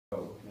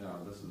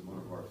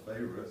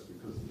favorites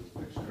because of this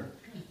picture,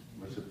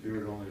 which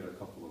appeared only a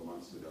couple of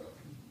months ago.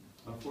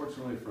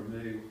 Unfortunately for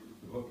me,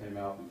 the book came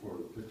out before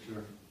the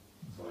picture,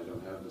 so I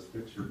don't have this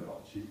picture, but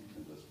I'll cheat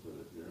and just put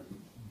it here.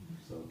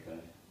 It's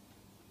okay.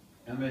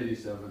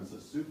 M87 is a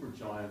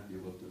supergiant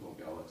elliptical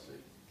galaxy.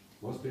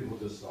 Most people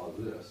just saw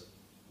this,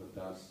 but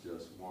that's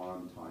just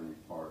one tiny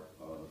part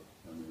of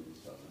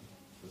M87.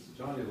 It's a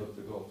giant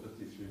elliptical,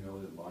 53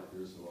 million light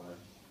years away.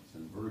 It's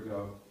in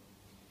Virgo.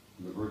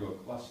 In the Virgo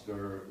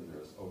cluster,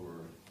 there's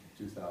over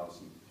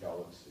 2,000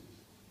 galaxies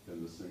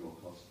in the single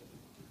cluster.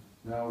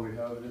 Now we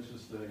have an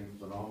interesting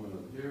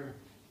phenomenon here,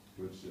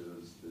 which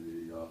is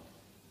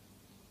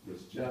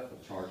this jet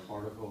of charged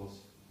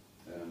particles,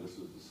 and this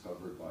was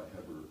discovered by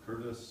Heber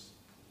Curtis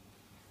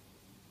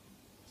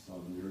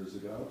some years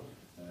ago.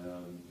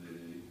 And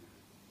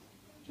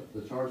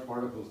the charged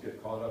particles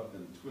get caught up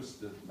in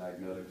twisted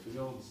magnetic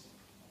fields,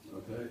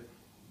 okay,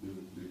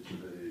 due to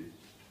the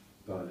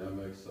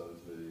dynamics of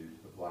the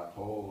black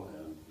hole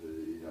and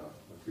the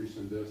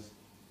accretion disk.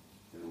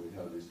 And we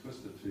have these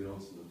twisted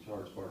fields, and the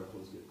charged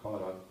particles get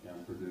caught up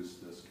and produce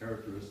this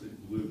characteristic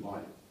blue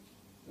light.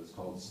 It's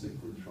called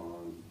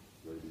synchrotron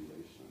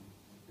radiation.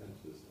 Okay,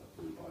 this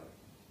blue light.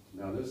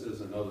 Now this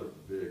is another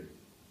big,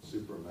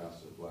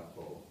 supermassive black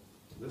hole.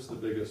 This is the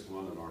biggest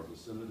one in our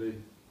vicinity.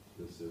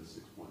 This is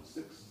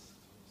 6.6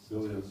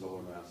 billion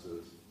solar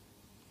masses,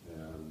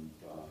 and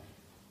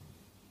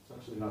it's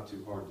actually not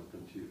too hard to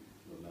compute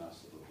the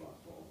mass of a black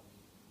hole.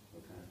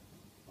 Okay,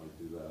 I'll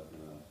do that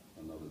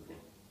in another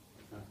book.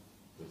 Okay,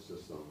 it's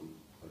just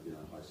again,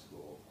 high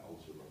school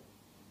algebra.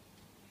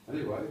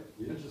 Anyway,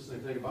 the interesting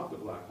thing about the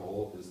black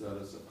hole is that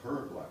it's a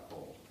current black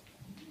hole.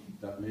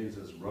 That means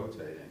it's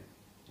rotating.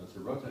 It's a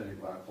rotating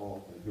black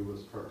hole, and who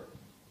was Kerr?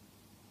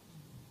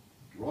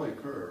 Roy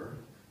Kerr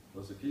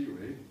was a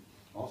Kiwi,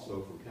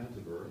 also from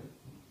Canterbury,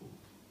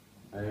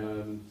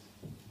 and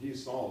he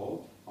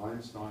solved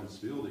Einstein's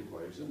field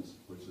equations,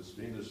 which is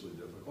fiendishly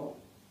difficult,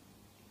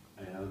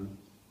 and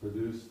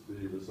produced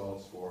the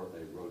results for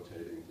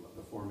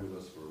the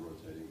formulas for a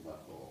rotating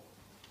black hole.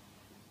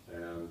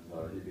 And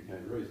he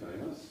became very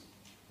famous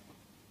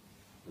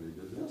when he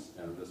did this,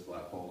 and this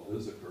black hole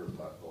is a curved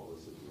black hole.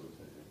 This is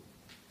rotating.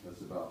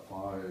 It's about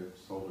 5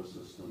 solar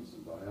systems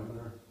in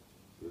diameter.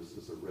 This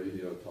is a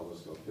radio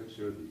telescope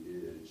picture, the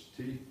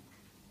EHT.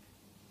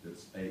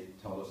 It's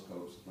 8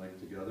 telescopes linked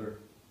together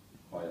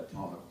by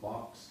atomic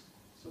clocks,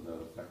 so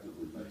that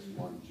effectively makes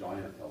one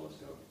giant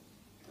telescope.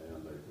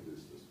 And they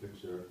produce this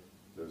picture.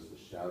 There's the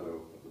shadow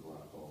of the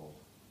black hole.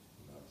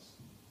 That's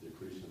the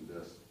accretion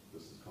disk.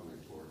 This is coming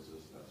towards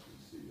us. That's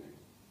receding.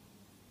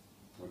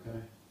 Okay?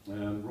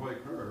 And Roy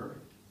Kerr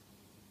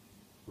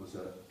was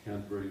at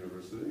Canterbury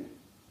University.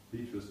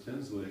 Beatrice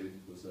Tinsley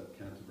was at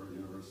Canterbury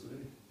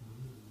University.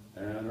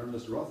 And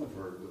Ernest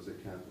Rutherford was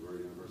at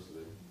Canterbury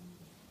University.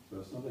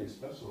 There's something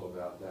special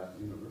about that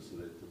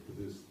university to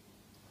produce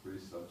 3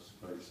 such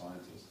great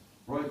scientists.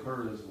 Roy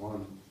Kerr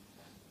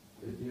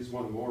he's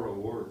won more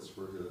awards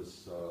for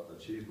his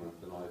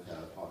achievement than I've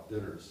had hot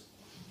dinners.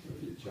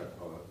 If you check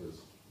the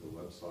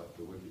website,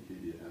 the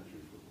Wikipedia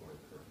entry for Roy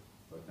Kerr.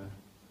 Okay?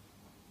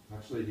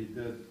 Actually, he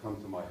did come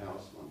to my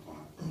house one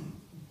time,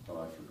 but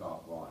I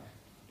forgot why.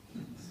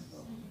 So,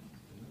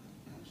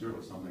 I'm sure it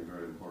was something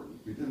very important.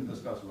 We didn't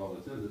discuss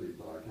relativity,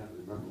 but I can't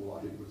remember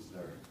why he was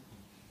there.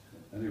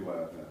 Anyway,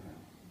 I've met him.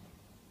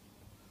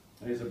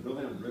 And he's a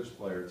brilliant bridge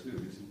player, too.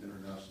 He's an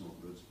international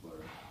bridge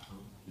player.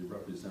 He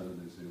represented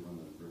New Zealand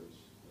in bridge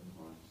at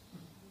times.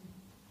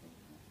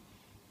 Okay.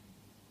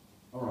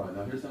 All right,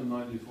 now here's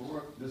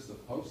M94. This is a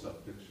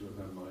close-up picture of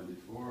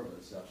M94.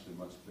 It's actually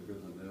much bigger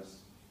than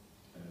this.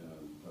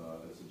 And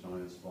it's a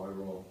giant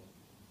spiral,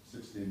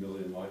 16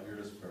 million light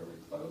years, fairly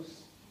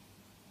close.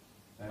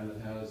 And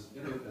it has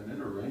an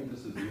inner ring.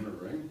 This is the inner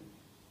ring.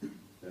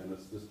 And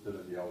it's this bit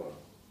of yellow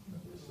that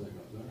we're seeing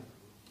up there.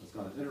 It's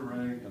got an inner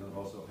ring, and it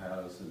also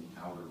has an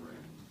outer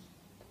ring.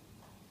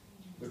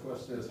 The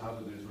question is, how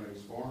do these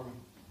rings form?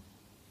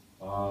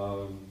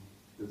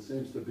 It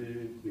seems to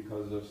be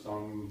because of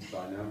some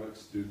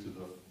dynamics due to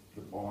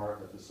the bar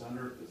at the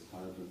center. It's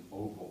kind of an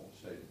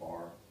oval-shaped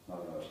bar, not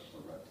a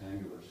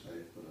rectangular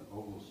shape, but an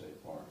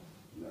oval-shaped bar.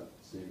 And that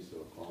seems to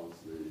have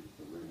caused the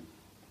ring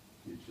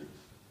features.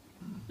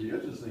 The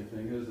interesting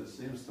thing is it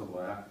seems to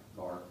lack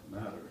dark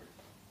matter.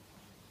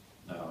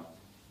 Now,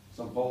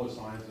 some polar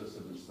scientists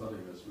have been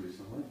studying this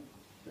recently,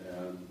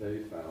 and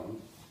they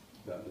found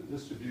that the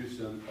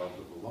distribution of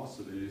the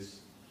velocities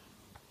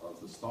of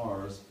the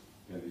stars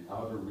in the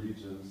outer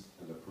regions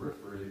and the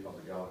periphery of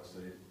the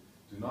galaxy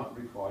do not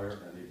require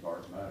any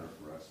dark matter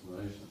for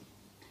explanation.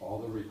 All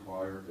they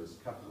require is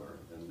Kepler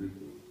and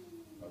Newton.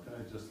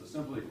 Okay, just the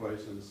simple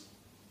equations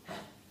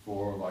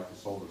for like the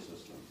solar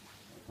system.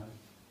 Okay,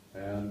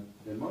 and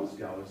in most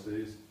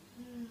galaxies,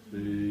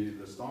 the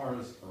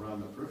stars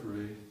around the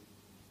periphery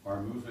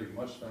are moving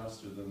much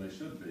faster than they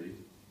should be,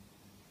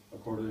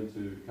 according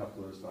to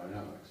Kepler's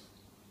dynamics.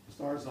 The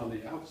stars on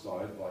the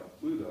outside, like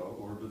Pluto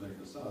orbiting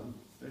the sun,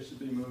 they should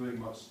be moving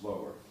much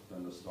slower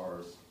than the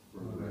stars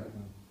further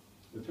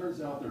in. It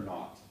turns out they're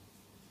not.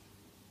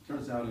 It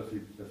Turns out if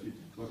you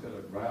look at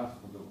a graph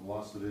of the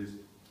velocities,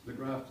 the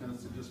graph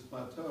tends to just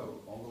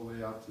plateau all the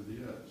way out to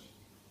the edge.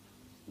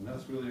 And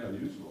that's really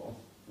unusual.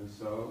 And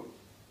so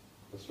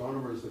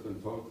astronomers have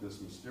invoked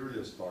this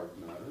mysterious dark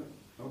matter.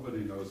 Nobody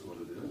knows what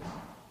it is.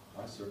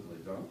 I certainly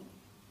don't.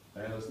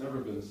 And it's never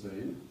been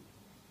seen.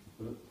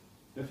 But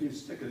if you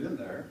stick it in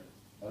there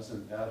as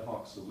an ad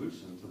hoc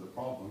solution to the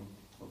problem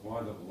of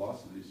why the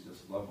velocities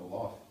just level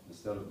off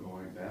instead of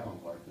going down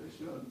like they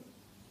should,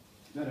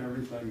 then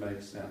everything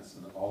makes sense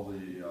and all the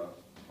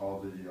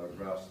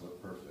graphs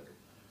look perfect.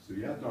 So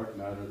you have dark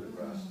matter, the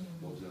graphs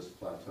will just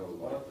plateau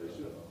like they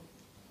should.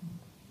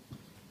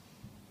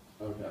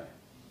 Okay,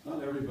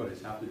 not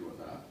everybody's happy with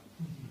that.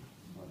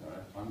 Okay,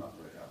 I'm not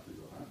very happy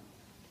with that.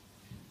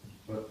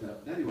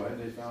 But anyway,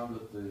 they found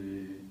that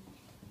the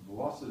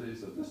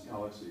velocities of this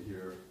galaxy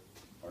here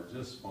are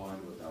just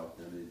fine without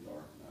any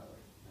dark matter.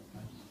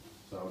 Okay?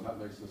 So that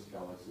makes this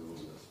galaxy a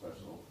little bit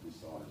special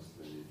besides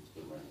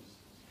the rings.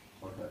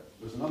 Okay,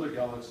 there's another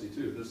galaxy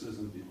too. This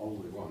isn't the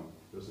only one.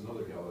 There's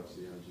another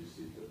galaxy,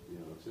 NGC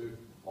 1502,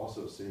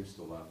 also seems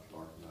to lack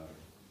dark matter.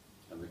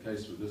 And the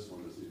case for this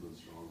one is even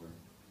stronger.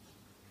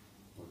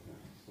 Okay,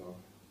 so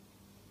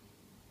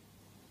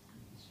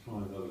let's try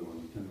another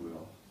one,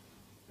 pinwheel.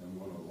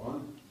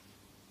 M101.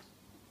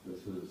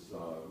 This is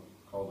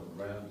called a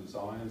grand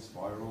design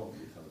spiral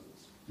because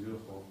it's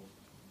beautiful.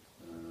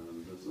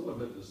 And it's a little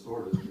bit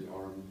distorted. The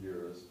arm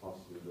here is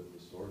possibly a bit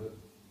distorted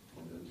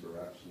from the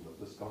interaction with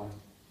this guy.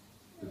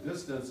 The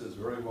distance is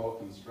very well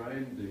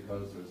constrained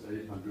because there's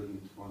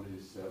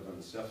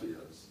 827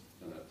 Cepheids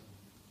in it.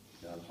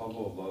 And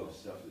Hubble loves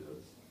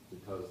Cepheids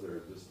because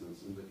they're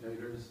distance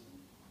indicators.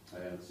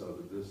 And so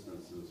the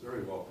distance is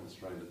very well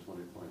constrained at 20.9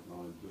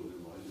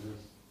 billion light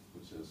years,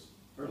 which is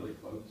fairly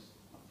close,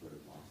 not very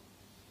far.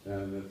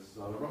 And it's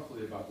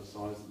roughly about the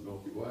size of the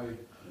Milky Way,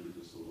 maybe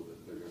just a little bit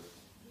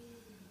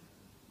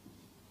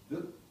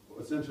bigger.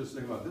 What's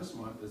interesting about this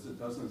one is it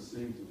doesn't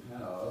seem to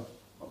have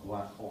a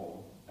black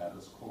hole at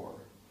its core.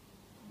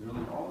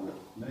 Nearly all the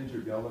major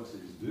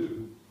galaxies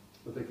do,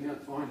 but they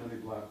can't find any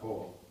black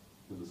hole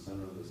in the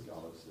center of this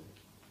galaxy.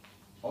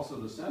 Also,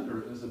 the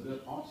center is a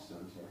bit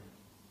off-center.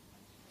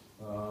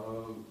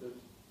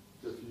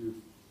 If you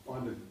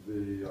find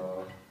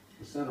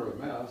the center of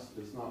mass,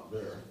 it's not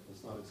there.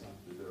 It's not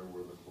exactly there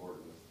where the core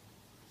is.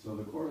 So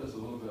the core is a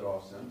little bit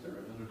off-center,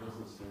 and there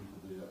doesn't seem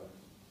to be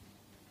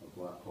a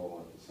black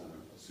hole at the center,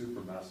 a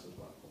supermassive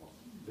black hole.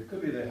 It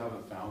could be they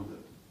haven't found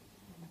it,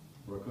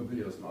 or it could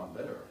be it's not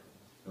there.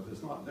 If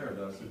it's not there,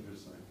 that's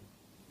interesting,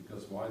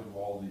 because why do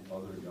all the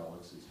other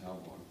galaxies have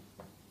one,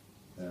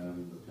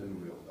 and the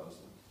pinwheel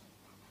doesn't?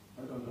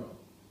 I don't know.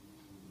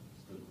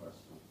 It's a good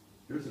question.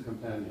 Here's a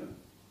companion.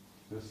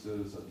 This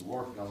is a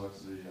dwarf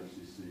galaxy,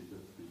 NGC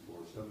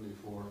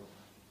 5474.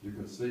 You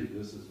can see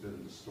this has been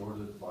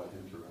distorted by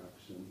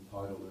interaction,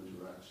 tidal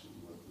interaction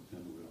with the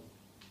pinwheel.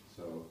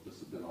 So this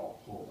has been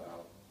all pulled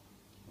out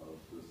of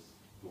this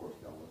dwarf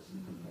galaxy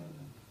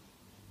companion.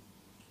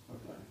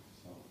 Okay,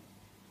 so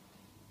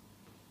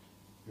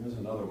here's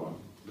another one.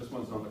 This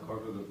one's on the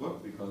cover of the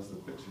book because the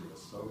picture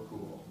is so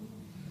cool.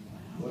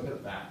 Look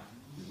at that.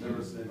 You've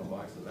never seen the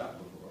likes of that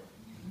before.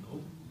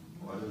 Nope.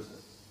 What is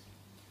this?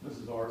 This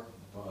is ARC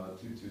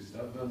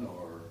 227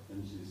 or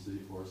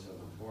NGC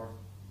 474.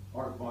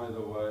 ARC, by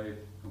the way,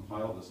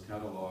 compiled this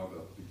catalog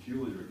of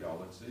peculiar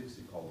galaxies.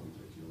 He called them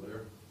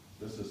peculiar.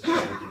 This is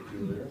super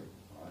peculiar.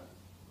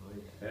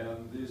 Right.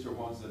 And these are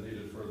ones that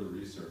needed further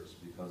research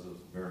because of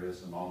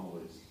various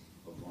anomalies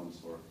of one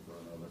sort or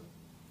another.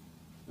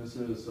 This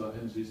is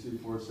NGC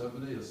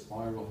 470, a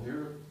spiral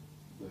here.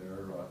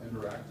 They're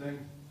interacting.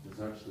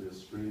 There's actually a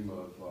stream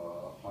of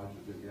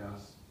hydrogen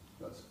gas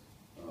that's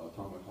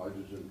atomic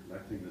hydrogen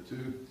connecting the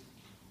two,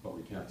 but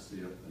we can't see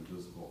it in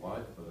visible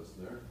light, but it's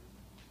there.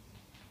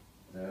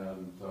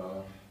 And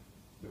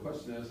the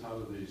question is, how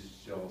do these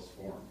shells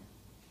form?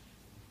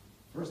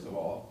 First of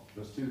all,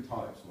 there's two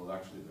types. Well,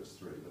 actually, there's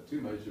three, but two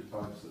major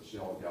types of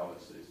shell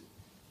galaxies.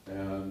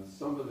 And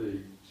some of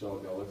the shell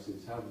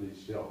galaxies have these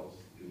shells,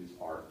 these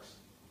arcs,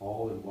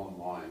 all in one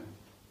line,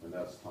 and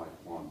that's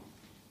type 1.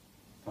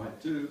 Type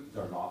 2,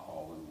 they're not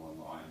all in one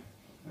line.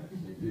 Okay,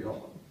 big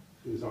deal.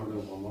 These aren't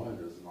in one line.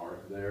 There's an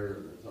arc there,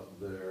 and there's up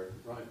there,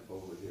 right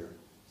over here.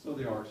 So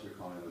the arcs are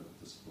kind of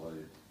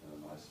displayed in a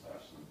nice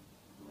fashion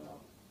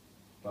around.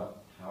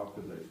 But how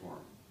could they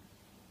form?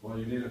 Well,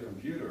 you need a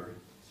computer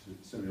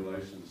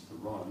simulations to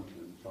run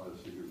and try to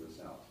figure this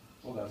out.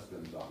 Well, that's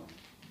been done.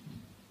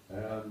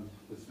 And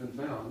it's been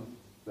found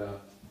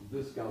that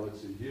this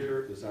galaxy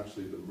here is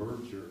actually the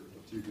merger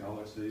of two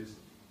galaxies,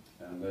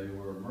 and they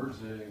were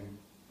merging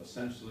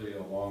essentially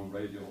along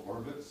radial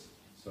orbits.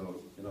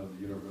 So, you know,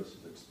 the universe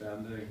is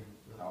expanding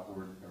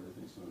outward,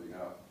 everything's moving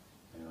out,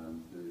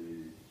 and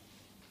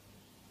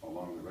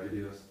along the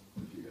radius,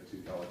 if you get two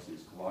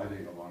galaxies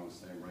colliding along the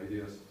same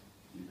radius,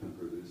 you can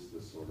produce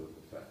this sort of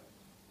effect.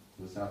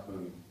 This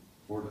happened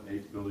 4 to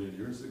 8 billion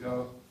years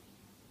ago,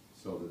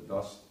 so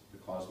the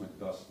cosmic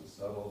dust has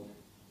settled,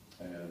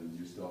 and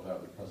you still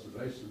have the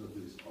preservation of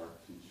these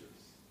arc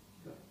features.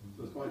 Okay.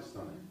 So it's quite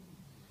stunning.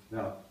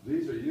 Now,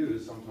 these are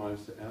used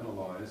sometimes to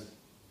analyze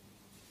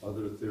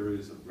other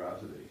theories of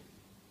gravity,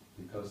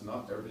 because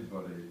not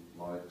everybody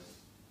likes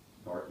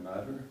dark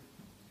matter.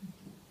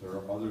 There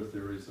are other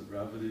theories of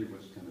gravity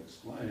which can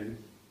explain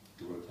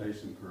the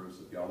rotation curves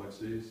of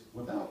galaxies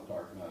without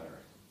dark matter.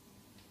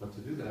 But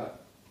to do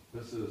that,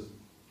 this is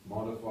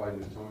modified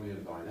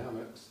Newtonian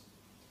dynamics.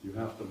 You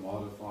have to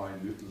modify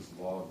Newton's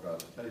law of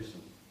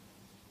gravitation.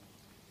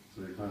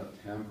 So you're kind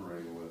of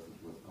tampering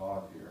with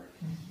God here.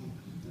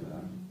 Yeah.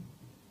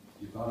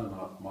 You've got to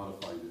not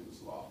modify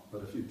Newton's law.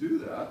 But if you do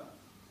that,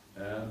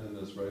 and an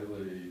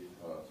Israeli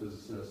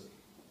physicist,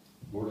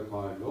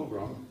 Mordechai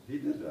Milgram, he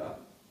did that,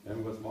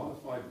 and with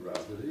modified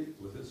gravity,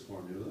 with his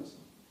formulas,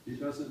 he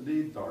doesn't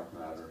need dark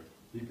matter.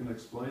 He can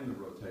explain the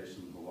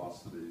rotation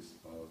velocities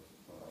of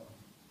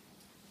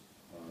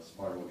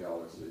spiral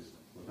galaxies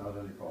without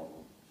any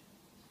problem.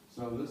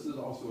 So this is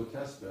also a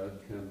test bed.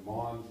 Can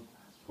Mond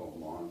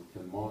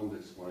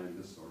explain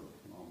this sort of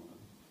phenomenon?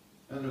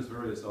 And there's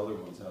various other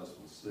ones, as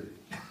we'll see.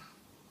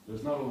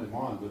 There's not only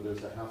Mond, but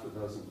there's a half a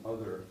dozen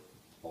other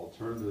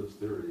alternative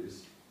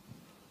theories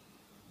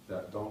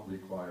that don't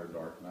require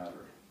dark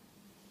matter.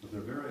 But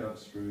they're very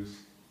abstruse,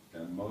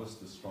 and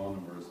most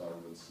astronomers,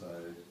 I would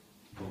say,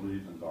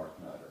 believe in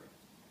dark matter.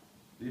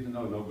 Even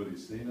though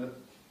nobody's seen it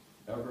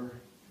ever,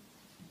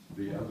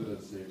 the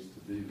evidence seems to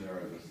be there,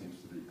 and it seems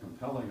to be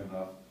compelling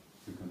enough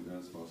to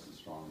convince most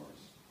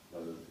astronomers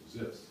that it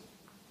exists.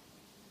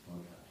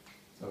 Okay.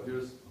 So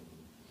here's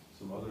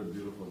some other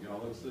beautiful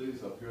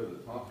galaxies up here at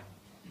the top.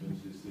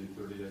 HGC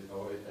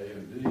 3808 A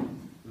and B.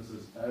 This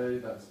is A,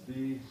 that's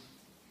B.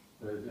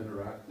 They've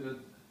interacted.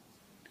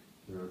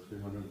 They're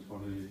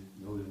 320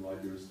 million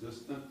light years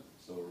distant,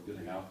 so we're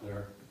getting out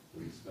there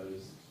in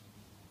space.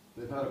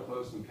 They've had a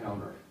close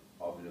encounter,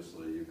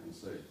 obviously, you can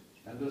see.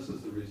 And this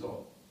is the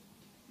result.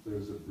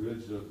 There's a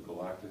bridge of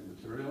galactic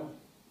material,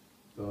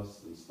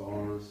 dust and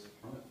stars,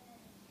 right?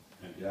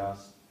 And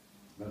gas.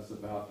 That's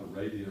about the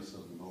radius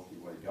of the Milky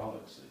Way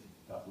galaxy,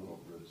 that little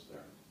bridge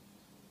there.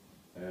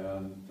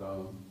 And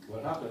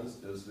what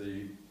happens is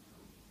the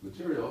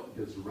material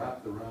gets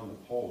wrapped around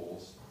the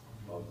poles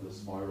of the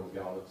spiral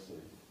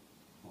galaxy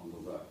on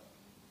the left.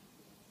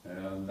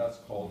 And that's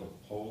called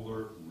a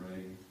polar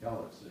ring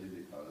galaxy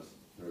because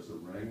there's a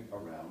ring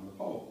around the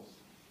poles.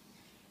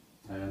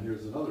 And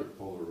here's another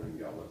polar ring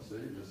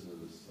galaxy. This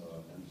is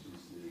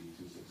MGC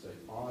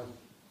 2685.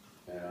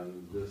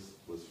 And this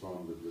was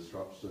from the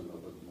disruption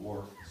of a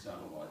dwarf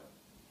satellite.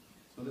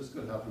 So this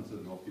could happen to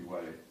the Milky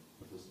Way.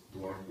 If this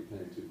dwarf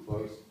became too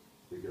close,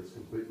 it gets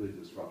completely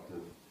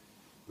disrupted.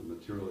 The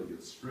material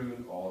gets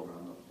strewn all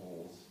around the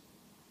poles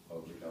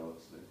of the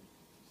galaxy.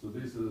 So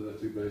these are the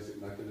two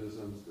basic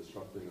mechanisms,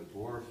 disrupting a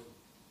dwarf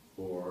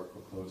or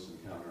a close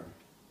encounter,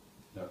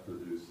 that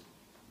produce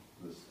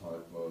this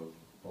type of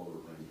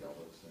polar ring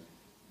galaxy.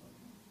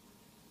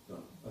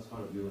 So that's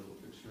kind of a beautiful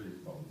picture.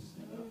 You've probably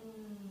seen that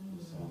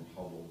in some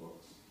Hubble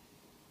books.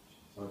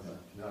 Okay,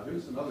 now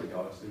here's another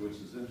galaxy which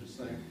is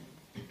interesting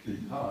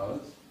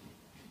because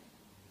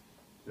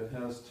it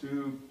has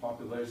two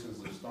populations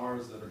of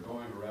stars that are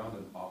going around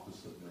in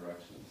opposite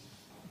directions.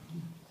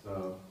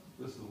 So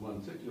this is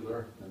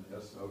lenticular, an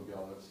SO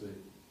galaxy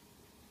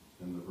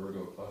in the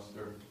Virgo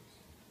cluster.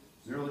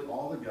 Nearly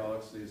all the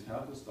galaxies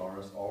have the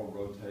stars all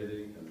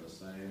rotating in the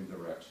same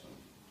direction.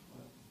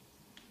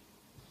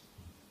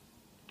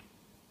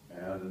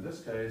 And in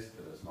this case,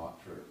 it is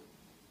not true.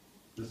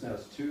 This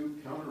has two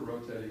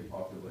counter-rotating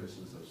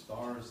populations of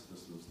stars.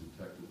 This was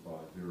detected by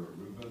Vera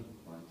Rubin,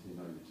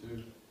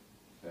 1992.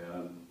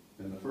 And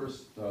in the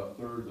first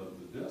third of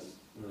the disk,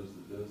 there's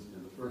the disk.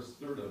 In the first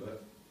third of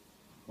it,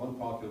 one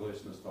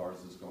population of stars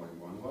is going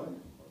one way,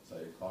 let's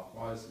say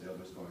clockwise, the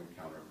other is going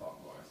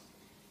counterclockwise.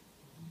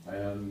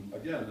 And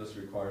again, this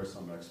requires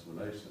some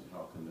explanation.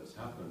 How can this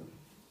happen?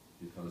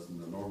 Because in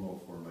the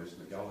normal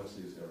formation of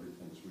galaxies,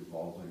 everything's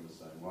revolving the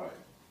same way.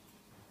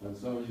 And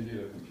so you need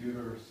a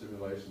computer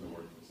simulation to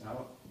work this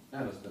out,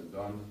 and it's been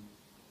done.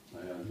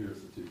 And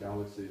here's the two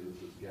galaxies.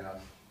 This is gas,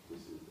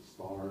 this is the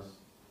stars.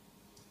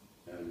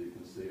 And you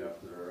can see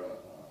after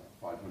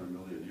 500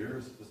 million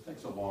years, this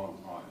takes a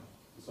long time.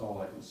 It's all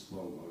like in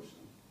slow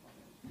motion.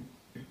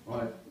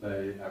 But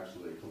they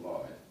actually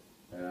collide.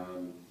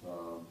 And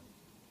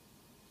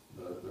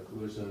the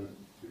collision,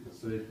 you can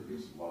see,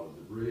 produces a lot of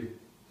debris.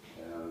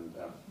 And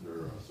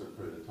after a certain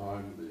period of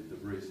time, the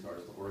debris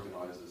starts to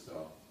organize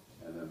itself.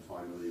 And then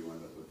finally you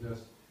end up with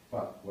this.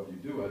 But what you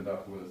do end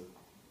up with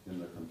in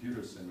the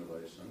computer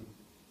simulation,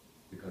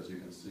 because you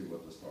can see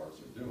what the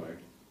stars are doing,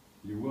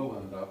 you will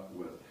end up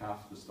with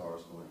half the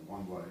stars going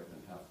one way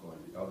and half going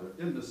the other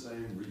in the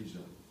same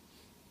region.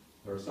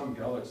 There are some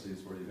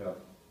galaxies where you have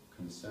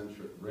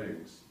concentric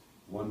rings.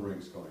 One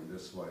ring's going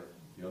this way,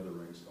 the other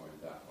ring's going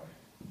that way.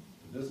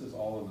 This is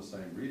all in the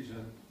same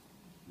region.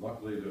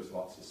 Luckily, there's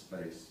lots of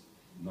space.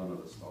 None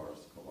of the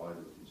stars collide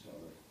with each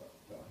other, but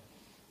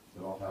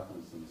it all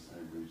happens in the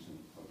same region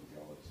of the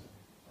galaxy.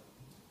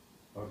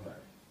 Okay,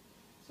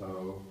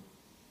 so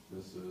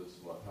this is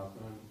what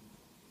happened.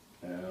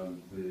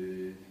 And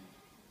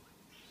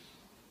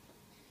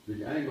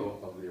the angle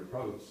of the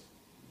approach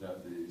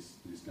that these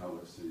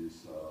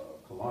galaxies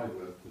collide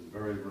with is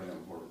very, very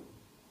important.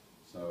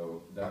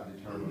 So that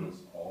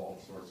determines all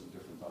sorts of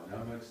different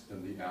dynamics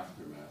in the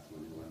aftermath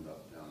when you end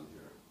up down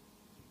here.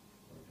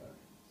 Okay,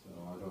 so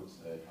I don't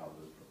say how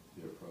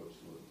the approach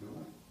was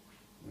doing.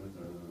 No,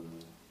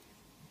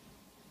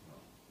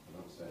 I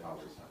don't say how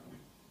this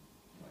happened.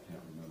 I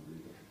can't remember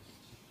either.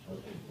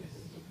 Okay.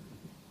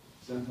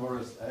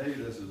 Centaurus A,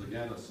 this is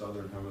again a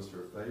southern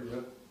hemisphere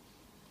favorite.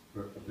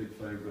 A big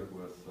favorite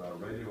with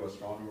radio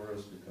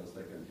astronomers because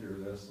they can hear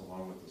this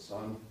along with the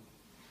sun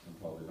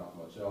and probably not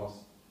much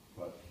else.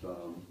 But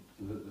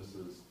this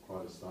is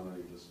quite a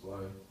stunning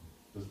display.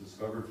 It was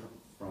discovered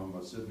from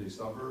a Sydney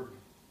suburb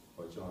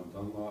by John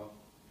Dunlop,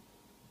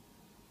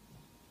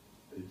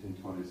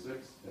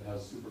 1826. It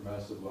has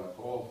supermassive black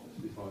hole,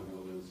 55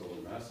 million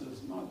solar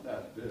masses, not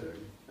that big,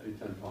 maybe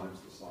 10 times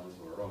the size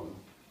of our own,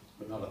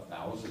 but not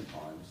 1,000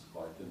 times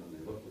like in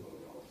an elliptical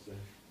galaxy.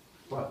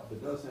 But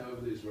it does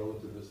have these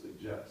relativistic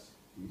jets,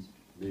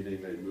 meaning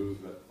they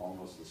move at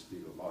almost the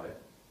speed of light.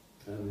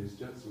 And these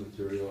jets of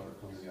material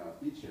are coming out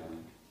each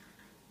end,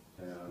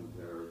 and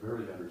they're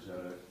very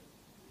energetic.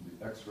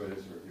 The X-rays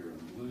are here in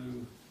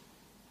blue,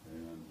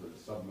 and the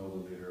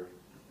submillimeter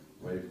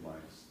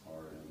wavelengths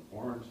are in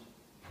orange.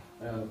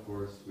 And of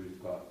course,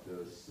 we've got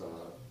this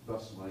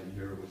dust lane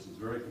here, which is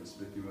very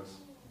conspicuous.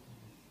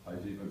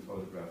 I've even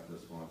photographed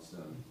this once,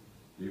 and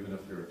even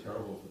if you're a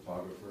terrible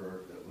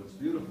photographer, it looks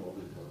beautiful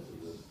because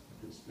of this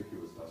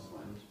conspicuous dust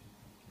lane.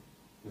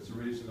 It's a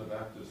region of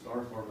active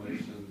star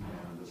formation,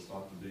 and it's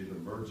thought to be the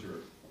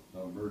merger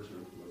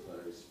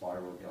with a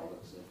spiral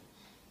galaxy.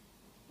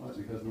 Well,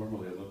 because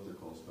normally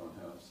ellipticals don't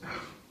have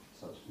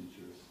such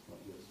features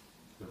like this.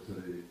 They're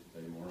pretty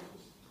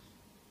amorphous.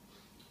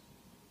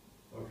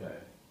 Okay,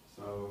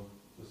 so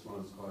this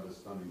one's quite a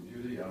stunning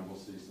beauty, and we'll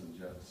see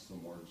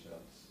some more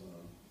jets,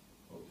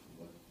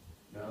 hopefully.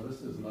 Now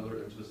this is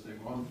another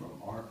interesting one from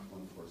ARC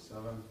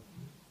 147.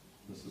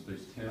 This is Big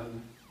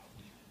 10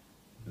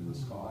 in the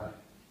sky.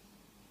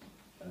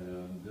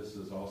 And this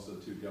is also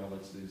two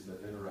galaxies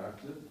that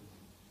interacted.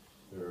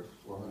 They're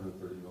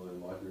 430 million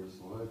light years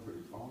away,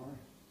 pretty far.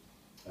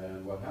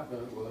 And what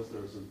happened was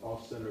there was an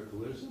off-center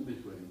collision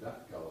between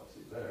that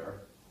galaxy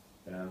there,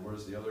 and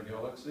where's the other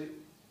galaxy?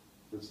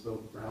 It's the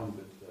brown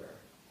bit there.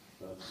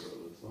 That's what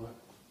it looks like.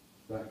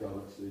 That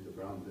galaxy, the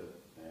brown bit,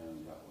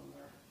 and that one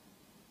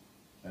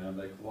there. And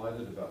they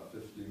collided about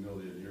 50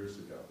 million years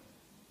ago.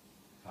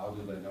 How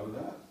did they know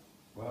that?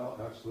 Well,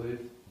 actually,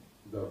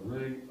 the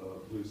ring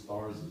of blue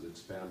stars is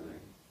expanding.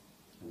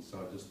 And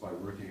so just by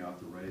working out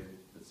the rate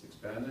it's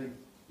expanding,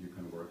 you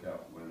can work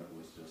out when it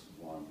was just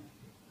one,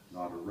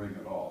 not a ring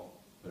at all,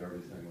 but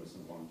everything was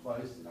in one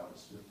place, and that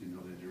was 50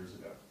 million years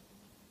ago.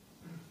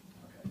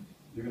 Okay.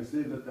 You can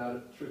see that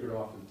that triggered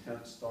off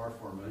intense star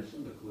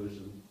formation, the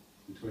collision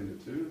between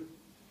the two.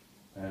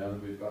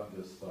 And we've got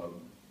this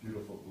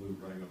beautiful blue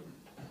ring of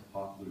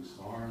hot blue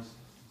stars.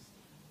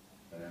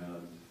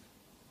 And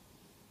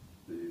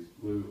these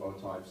blue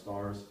O-type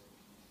stars,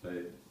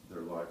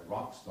 they're like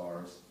rock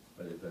stars.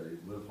 They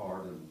live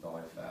hard and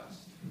die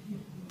fast.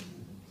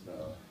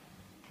 So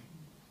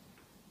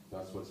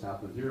that's what's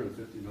happened here in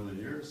 50 million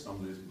years. Some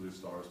of these blue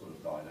stars would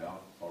have died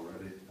out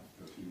already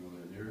after a few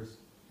million years.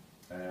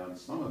 And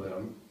some of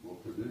them will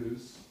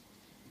produce,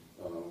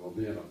 will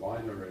be in a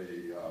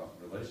binary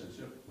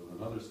relationship with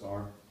another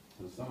star,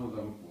 and some of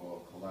them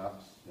will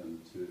collapse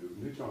into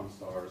neutron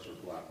stars or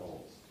black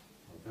holes.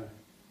 Okay?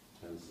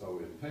 And so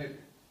in pink,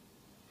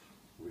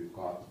 we've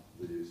got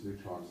these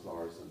neutron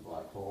stars and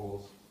black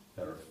holes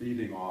that are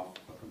feeding off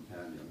a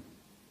companion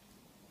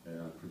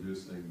and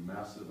producing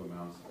massive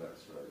amounts of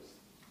X-rays.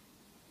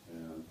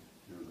 And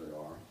here they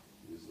are.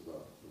 These are the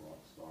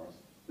rock stars.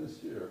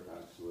 This here,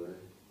 actually,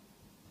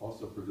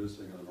 also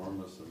producing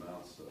enormous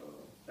amounts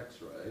of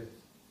X-ray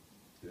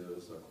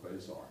is a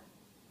quasar.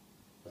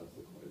 That's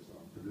the quasar,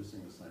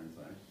 producing the same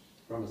thing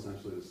from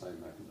essentially the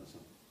same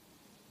mechanism.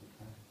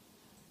 Okay.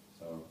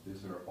 So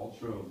these are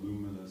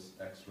ultra-luminous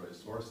X-ray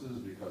sources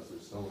because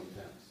they're so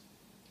intense,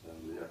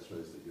 and the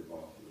X-rays they give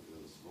off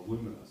is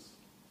luminous.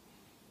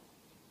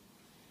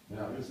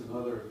 Now here's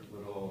another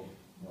little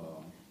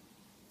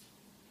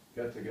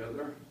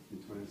get-together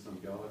between some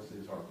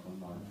galaxies, ARC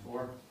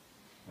 194,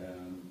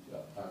 and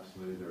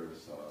actually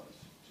there's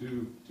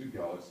two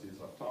galaxies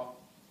up top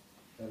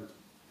that are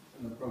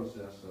in the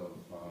process of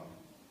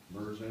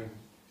merging.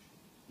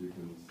 You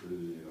can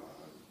see,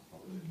 how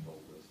would they call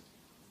this?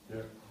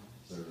 Here.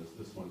 There's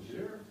this one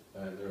here,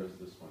 and there's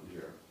this one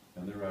here,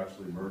 and they're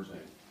actually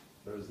merging.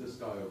 There's this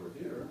guy over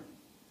here.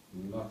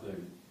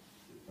 Nothing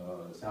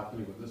is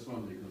happening with this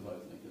one because I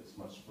think it's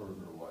much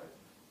further away,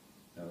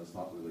 and it's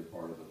not really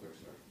part of the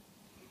picture.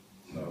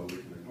 So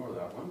we can ignore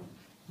that one.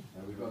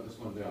 And we've got this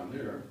one down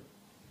here.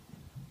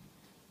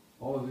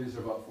 All of these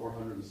are about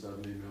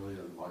 470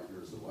 million light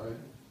years away.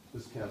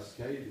 This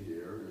cascade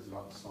here is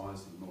about the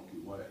size of the Milky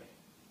Way,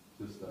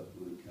 just that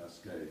blue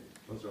cascade.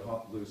 Those are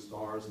hot blue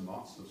stars,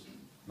 knots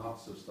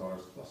of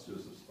stars,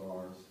 clusters of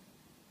stars,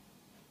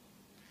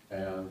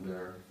 and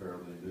they're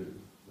fairly new.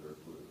 They're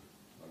blue,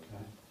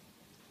 okay?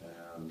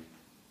 And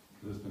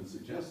it has been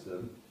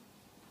suggested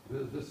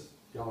that this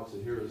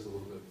galaxy here is a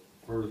little bit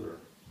further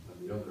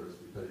than the others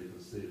because you can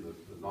see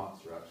that the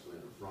knots are actually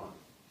in the front.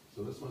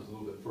 So this one's a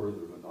little bit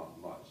further, but not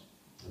much.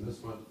 And this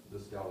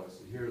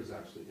galaxy here is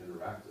actually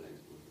interacting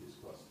with these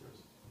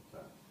clusters.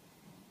 Okay.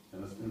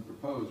 And it's been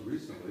proposed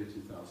recently,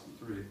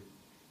 2003,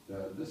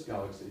 that this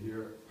galaxy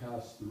here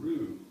passed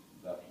through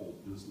that whole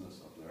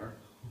business up there,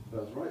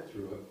 passed right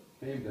through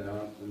it, came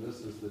down, and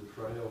this is the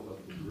trail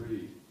of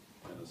debris,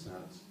 in a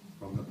sense,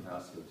 from the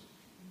passage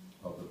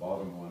of the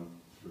bottom one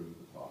through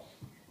the top.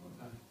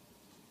 Okay.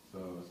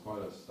 So it's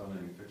quite a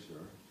stunning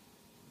picture,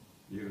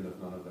 even if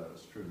none of that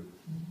is true.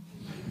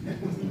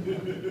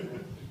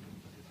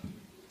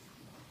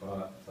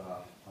 But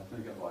I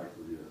think it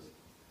likely is.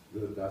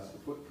 That's the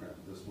footprint.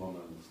 This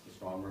woman's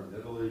astronomer in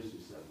Italy, she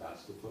said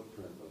that's the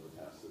footprint of the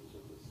passage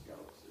of this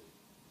galaxy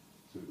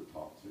to the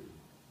top two.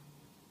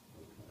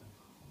 Okay.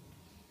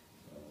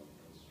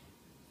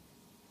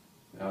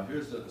 Now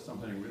here's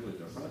something really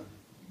different.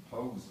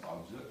 Hoag's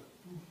object.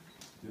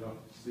 You don't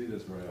see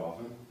this very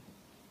often.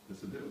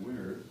 It's a bit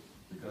weird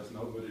because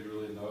nobody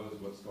really knows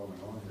what's going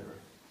on here.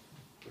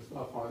 It's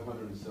about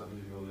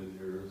 570 million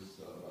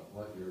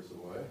light years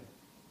away.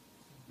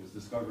 It was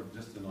discovered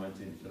just in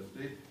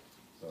 1950.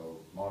 So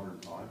modern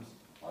times,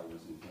 I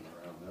was even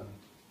around then.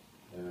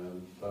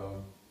 And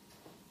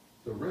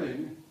the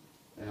ring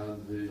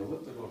and the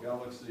elliptical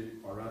galaxy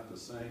are at the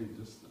same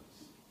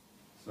distance.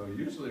 So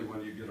usually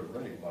when you get a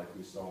ring, like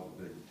we saw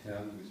the Big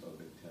Ten, we saw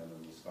the Big Ten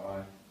in the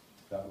sky,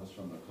 that was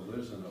from the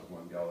collision of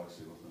one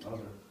galaxy with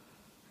another.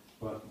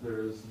 But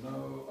there's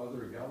no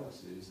other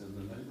galaxies in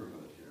the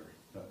neighborhood here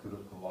that could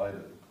have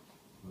collided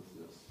with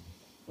this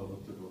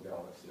elliptical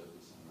galaxy at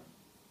the center.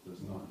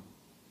 There's none.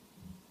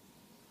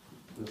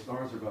 The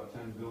stars are about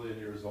 10 billion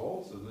years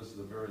old, so this is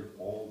a very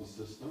old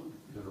system.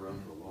 It's been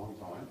around for a long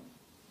time.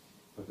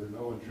 But there are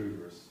no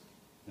intruders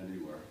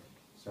anywhere.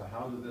 So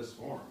how did this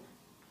form?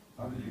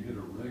 How did you get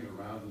a ring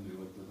around the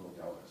elliptical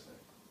galaxy?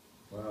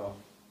 Well,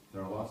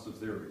 there are lots of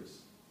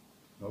theories.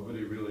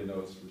 Nobody really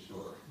knows for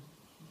sure.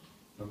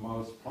 The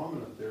most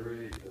prominent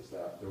theory is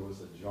that there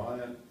was a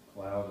giant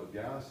cloud of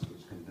gas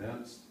which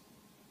condensed,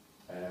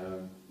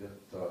 and it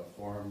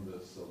formed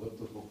this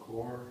elliptical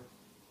core.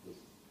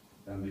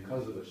 And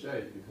because of the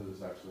shape, because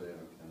it's actually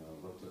an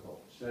elliptical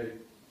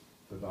shape,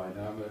 the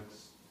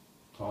dynamics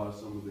cause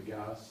some of the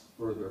gas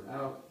further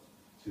out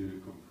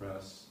to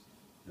compress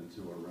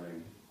into a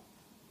ring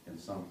in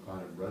some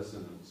kind of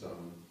resonant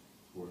zone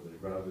where the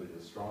gravity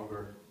is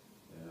stronger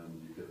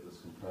and you get this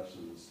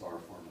compression and star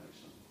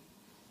formation.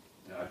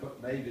 And I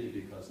put maybe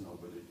because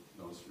nobody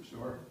knows for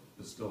sure.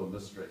 It's still a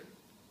mystery.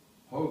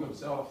 Hoag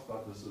himself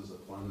thought this was a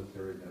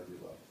planetary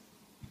nebula,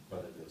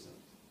 but it isn't.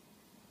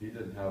 He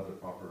didn't have the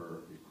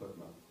proper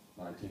equipment,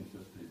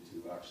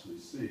 1950, to actually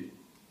see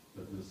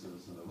that this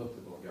is an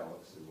elliptical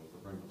galaxy with a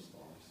ring of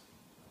stars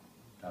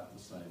at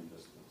the same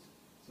distance.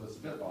 So it's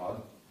a bit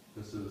odd.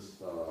 This is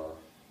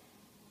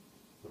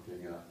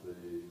looking at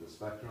the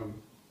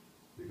spectrum.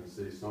 You can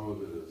see some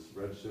of it is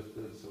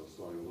redshifted, so it's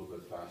going a little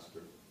bit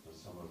faster, and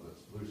some of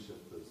it's blue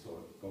shifted,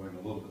 so it's going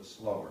a little bit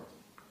slower.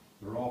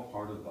 They're all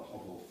part of the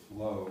Hubble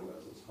flow,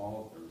 as it's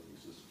called.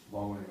 Everything's just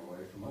flowing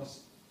away from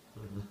us.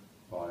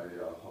 By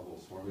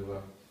Hubble's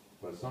formula,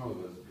 but some of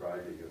it is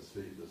dragging its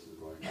feet. This is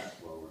going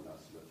slower, and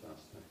that's a bit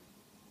faster.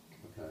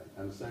 Okay,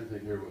 and the same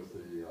thing here with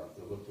the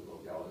elliptical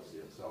galaxy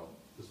itself.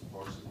 This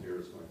portion here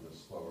is going a bit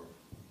slower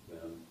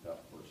than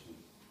that portion.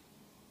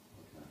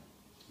 Okay,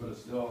 but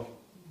it's still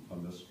a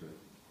mystery.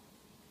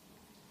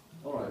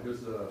 All right,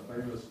 here's a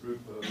famous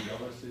group of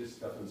galaxies,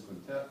 Stephan's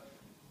Quintet.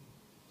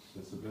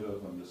 It's a bit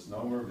of a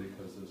misnomer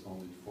because there's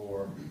only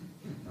 4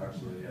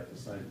 actually at the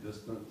same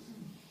distance.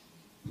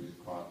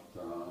 We've got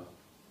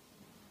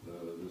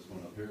this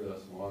one up here,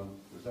 that's 1.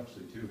 There's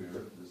actually 2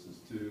 here. This is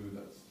 2,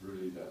 that's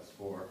 3, that's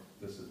 4.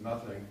 This is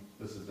nothing.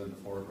 This is in the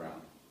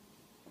foreground.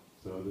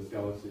 So this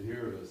galaxy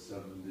here is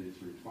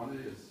 7320.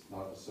 It's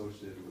not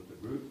associated with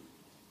the group,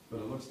 but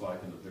it looks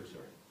like in the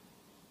picture.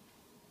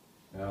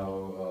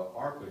 Now,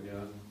 ARP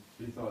again,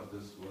 he thought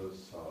this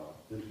was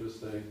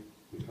interesting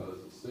because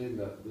it seemed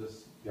that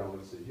this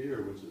galaxy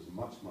here, which is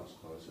much, much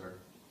closer,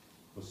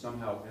 was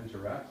somehow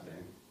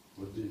interacting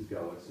with these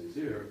galaxies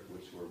here,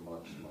 which were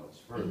much,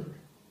 much further.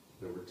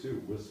 There were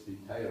 2 wispy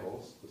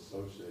tails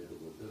associated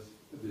with this.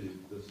 Could be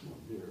this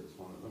one here is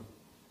one of them.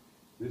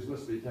 These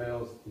wispy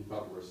tails, he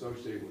thought, were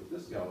associated with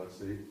this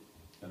galaxy,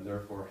 and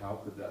therefore, how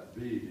could that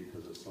be?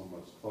 Because it's so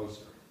much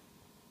closer.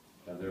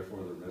 And therefore,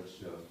 the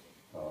redshift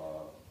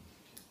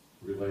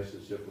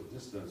relationship with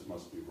distance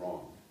must be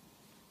wrong.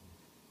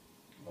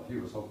 Well, he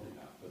was hoping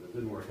that, but it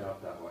didn't work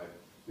out that way,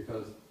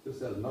 because this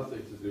has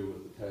nothing to do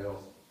with the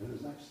tails, and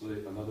there's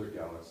actually another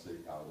galaxy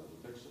out of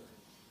the picture.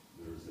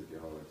 There's a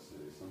galaxy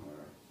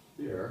somewhere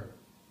here,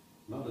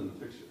 not in the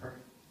picture,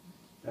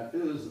 that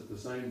is at the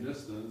same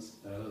distance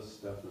as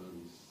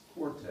Stephan's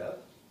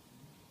quartet.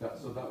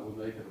 So that would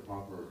make it a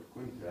proper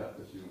quintet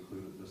if you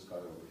included this guy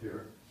over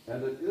here.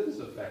 And it is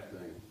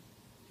affecting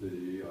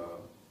the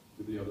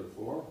other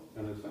 4,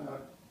 and in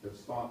fact,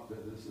 it's thought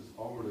that this is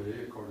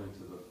already, according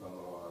to the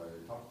fellow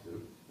I talked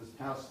to, has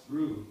passed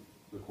through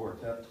the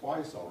quartet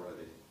twice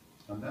already,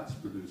 and that's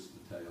produced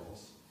the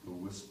tails, the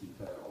wispy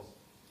tails.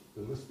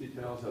 The wispy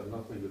tails have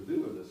nothing to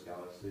do with this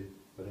galaxy,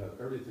 but have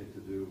everything to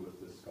do with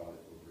this guy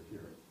over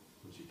here,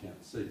 which you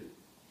can't see.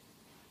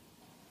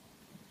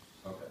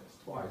 Okay,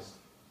 it's twice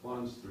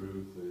plunged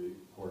through the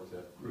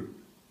quartet group,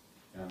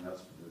 and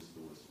that's produced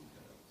the wispy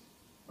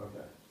tails.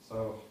 Okay,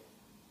 so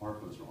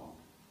Mark was wrong.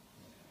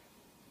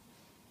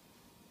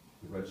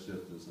 The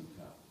redshift is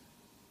intact.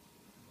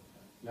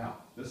 Now,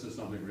 this is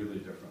something really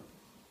different,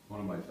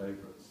 one of my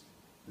favorites,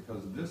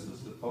 because this is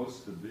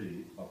supposed to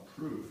be a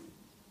proof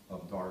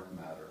of dark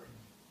matter.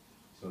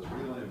 So it's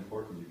really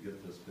important you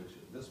get this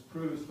picture. This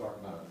proves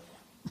dark matter.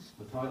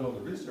 The title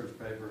of the research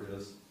paper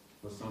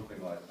was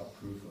something like a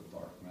proof of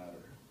dark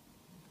matter.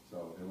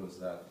 So it was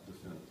that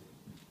definitive.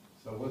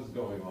 So what's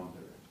going on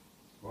here?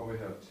 Well, we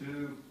have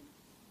two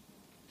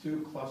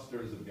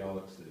clusters of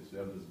galaxies. We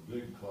have this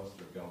big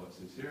cluster of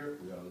galaxies here.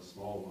 We have a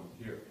small one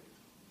here.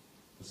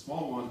 The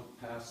small one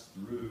passed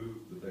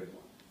through the big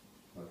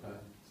one. Okay?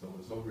 So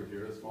it's over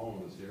here. The small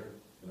one was here,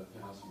 and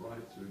it passed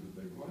right through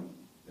the big one,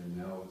 and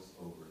now it's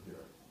over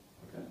here.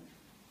 Okay?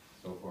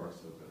 So far,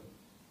 so good.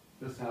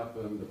 This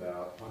happened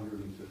about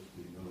 150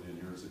 million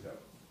years ago.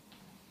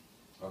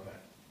 Okay.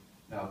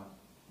 Now,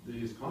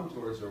 these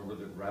contours are where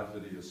the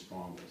gravity is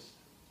strongest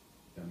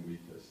and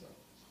weakest.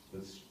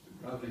 The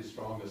gravity is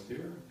strongest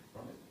here,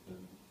 right?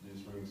 And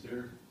these rings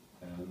here,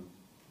 and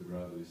the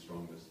gravity is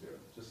strongest here.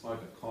 Just like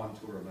a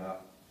contour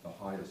map, the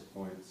highest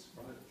points,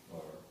 right,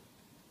 are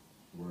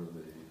where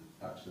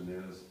the action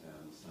is,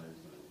 and the same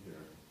thing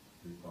here.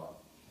 We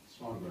thought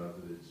strong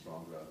gravity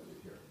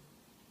here.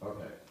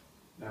 Okay,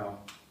 now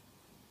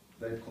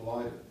they've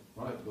collided,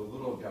 right? The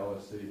little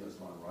galaxy has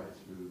gone right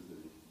through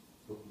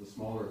the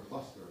smaller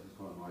cluster has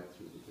gone right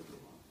through the bigger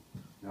one.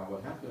 Now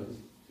what happens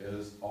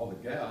is all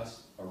the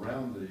gas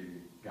around the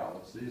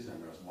galaxies,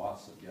 and there's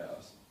lots of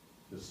gas,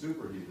 is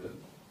superheated,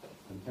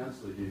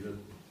 intensely heated,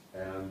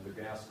 and the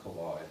gas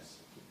collides.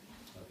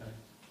 Okay?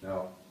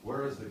 Now,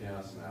 where is the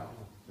gas now?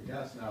 The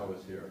gas now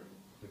is here.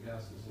 The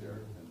gas is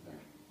here in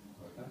pink.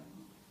 Okay?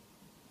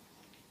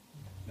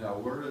 Now,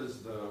 where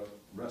is the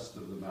rest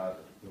of the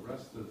matter? The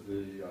rest of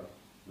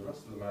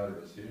the matter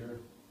is here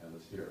and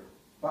is here.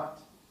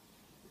 But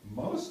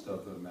most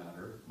of the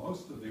matter,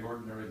 most of the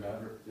ordinary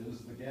matter, is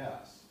the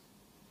gas.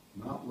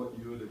 Not what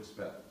you would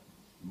expect.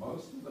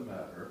 Most of the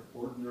matter,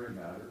 ordinary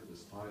matter,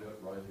 is tied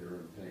up right here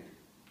in pink.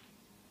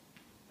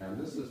 And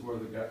this is where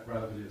the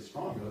gravity is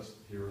strongest,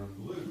 here in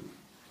blue.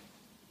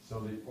 So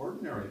the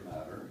ordinary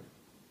matter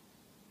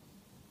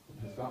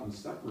has gotten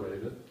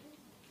separated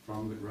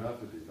from the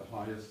gravity, the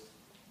highest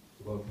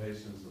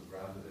locations of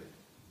gravity.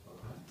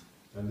 Okay?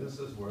 And this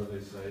is where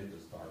they say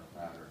is dark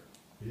matter,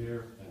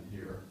 here and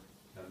here.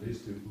 And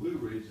these two blue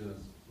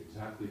regions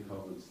exactly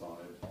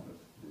coincide with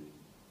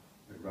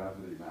the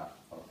gravity map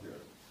up here.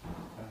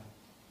 Okay?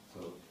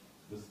 So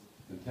this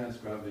intense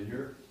gravity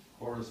here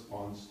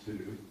corresponds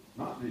to,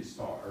 not these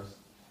stars,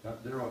 they're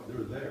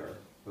there,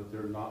 but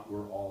they're not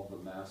where all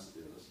the mass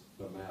is.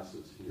 The mass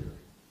is here.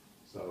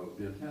 So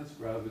the intense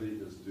gravity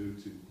is due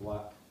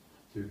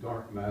to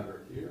dark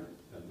matter here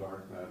and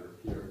dark matter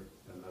here,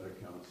 and that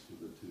accounts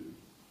for the two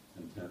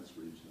intense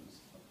regions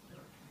up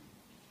there.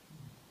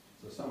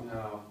 So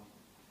somehow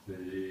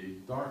the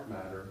dark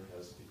matter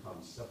has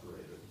become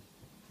separated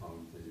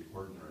from the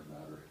ordinary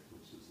matter,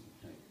 which is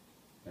in pink.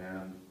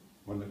 And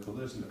when the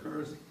collision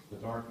occurs, the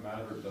dark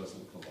matter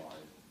doesn't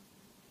collide.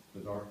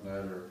 The dark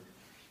matter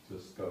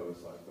just goes,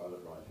 I've got it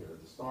right here.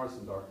 The stars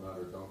and dark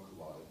matter don't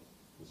collide.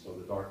 And so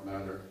the dark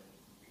matter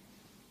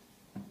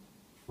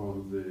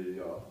from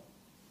the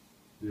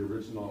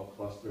original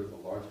cluster, the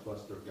large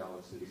cluster of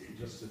galaxies,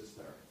 just sits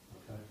there,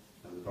 okay?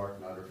 And the dark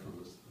matter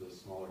from the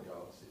smaller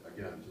galaxy,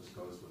 again, just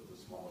goes with the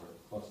smaller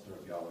cluster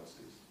of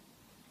galaxies.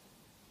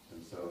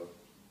 And so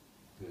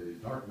the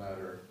dark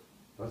matter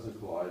doesn't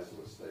collide,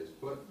 so it stays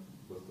put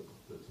with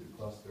the two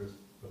clusters,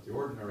 but the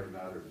ordinary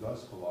matter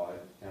does collide,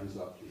 ends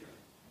up here.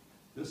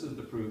 This is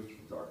the proof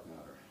of dark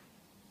matter.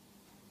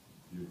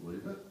 Do you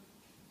believe it?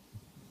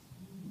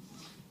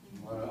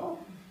 Well,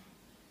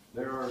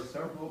 there are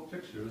several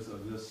pictures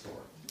of this sort.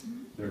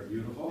 They're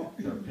beautiful,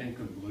 they're pink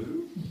and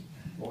blue,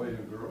 boy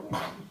and girl,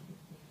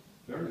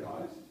 very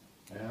nice.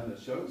 And it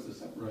shows the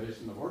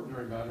separation of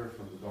ordinary matter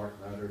from the dark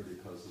matter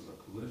because of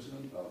a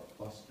collision of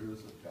clusters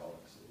of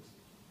galaxies.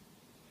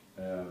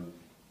 And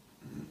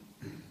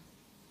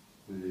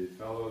the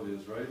fellow, the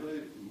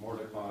Israeli,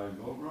 Mordecai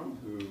Milgram,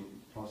 who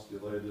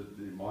postulated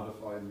the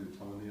modified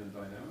Newtonian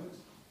dynamics,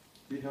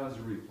 he has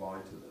a reply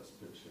to this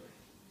picture.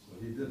 So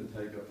he didn't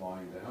take it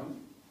lying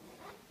down.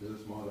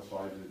 His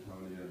modified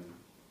Newtonian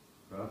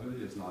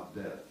gravity is not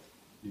dead,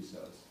 he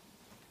says.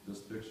 This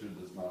picture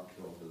does not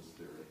kill his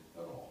theory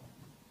at all.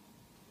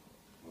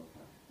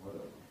 Okay,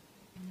 whatever.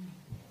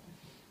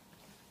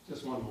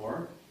 Just one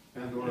more.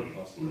 Pandora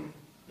cluster.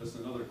 Just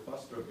another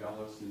cluster of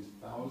galaxies,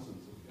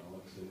 thousands of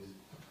galaxies,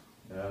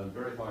 and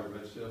very high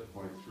redshift,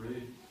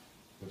 0.3.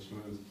 which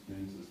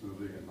means it's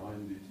moving at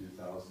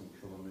 92,000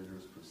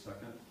 kilometers per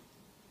second.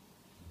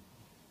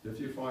 If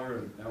you fire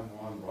an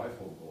M1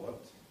 rifle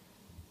bullet,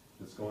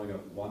 it's going at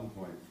 1.5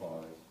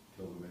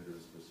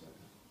 kilometers per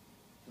second.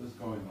 This is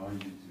going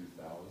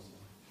 92,000.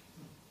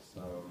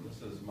 So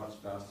this is much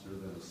faster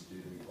than a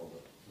speeding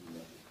bullet.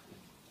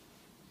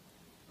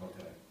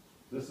 Okay.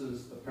 This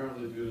is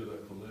apparently due to the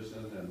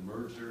collision and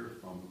merger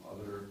from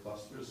other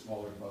clusters,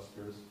 smaller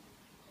clusters,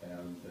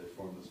 and they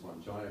form this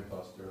one giant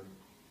cluster.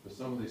 There's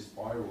some of these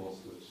spirals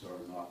which are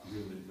not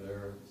really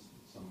there.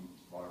 Some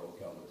spiral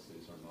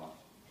galaxies are not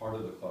part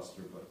of the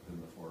cluster, but in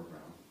the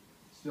foreground.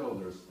 Still,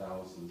 there's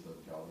thousands of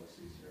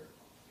galaxies here.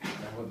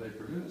 And what they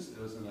produce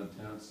is an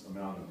intense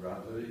amount of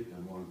gravity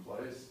in one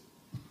place,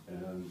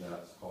 and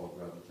that's called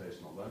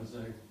gravitational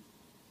lensing,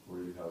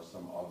 where you have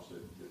some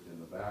object in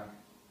the back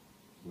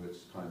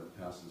which kind of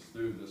passes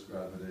through this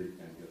gravity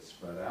and gets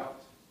spread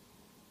out.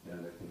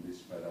 And it can be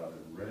spread out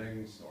in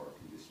rings, or it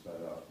can be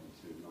spread out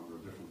into a number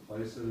of different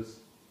places,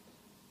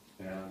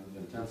 and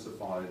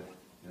intensified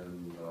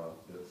in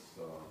its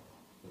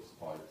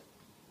flight.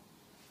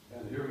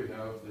 And here we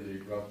have the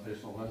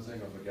gravitational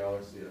lensing of a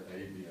galaxy at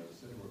A, B, and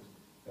C.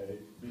 A,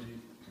 B,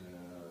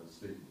 and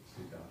C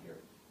down here.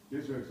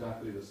 These are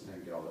exactly the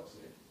same galaxy,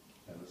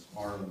 and it's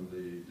far in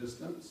the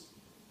distance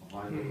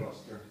behind the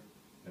cluster.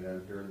 And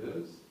here it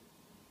is.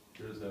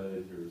 Here's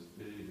A, here's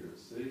B,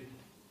 here's C.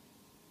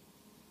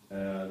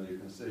 And you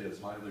can see it's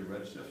highly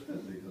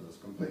redshifted because it's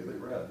completely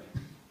red.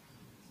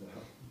 So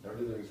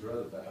everything's red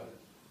about it.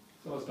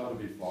 So it's got to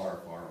be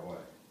far, far away,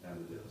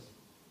 and it is.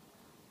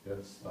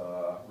 Its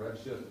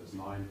redshift is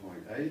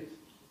 9.8,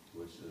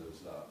 which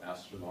is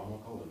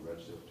astronomical in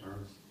redshift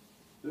terms.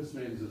 This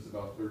means it's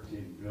about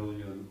 13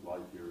 billion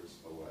light years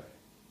away.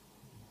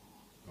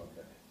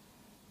 Okay.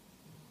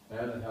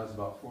 And it has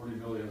about 40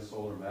 million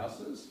solar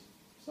masses,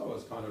 so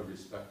it's kind of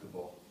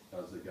respectable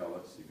as the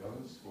galaxy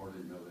goes. 40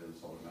 million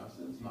solar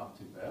masses, not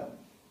too bad.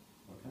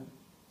 Okay.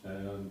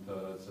 And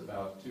it's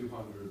about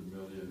 200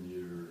 million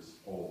years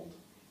old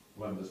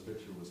when this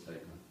picture was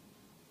taken.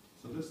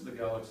 So this is the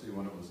galaxy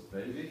when it was a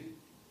baby.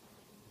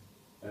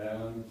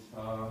 And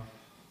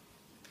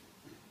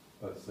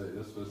let's see,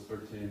 this was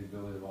 13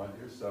 billion light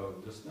years, so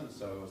distant,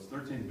 so it's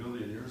 13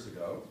 billion years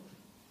ago,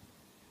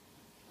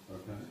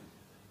 okay,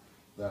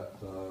 that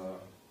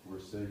we're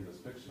seeing this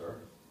picture.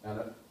 And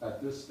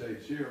at this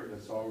stage here,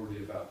 it's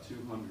already about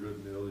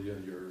 200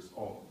 million years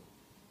old.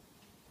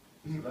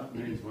 So that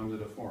means when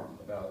did it form?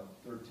 About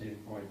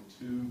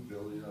 13.2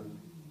 billion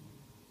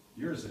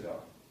years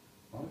ago,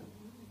 right?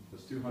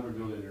 It's 200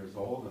 million years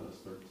old, and it's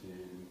 13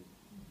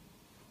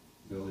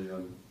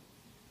 billion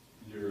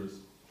years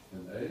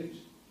in age.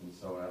 And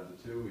so add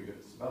the two, we get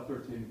it's about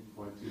 13.2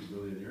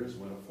 billion years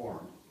when it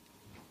formed.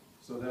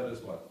 So that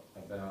is what?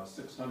 About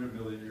 600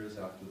 million years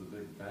after the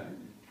Big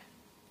Bang.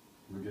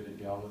 We're getting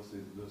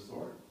galaxies of this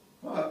sort.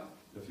 But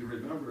if you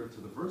remember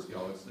to the first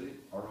galaxy,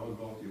 our own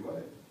Milky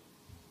Way,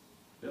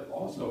 it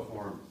also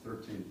formed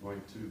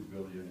 13.2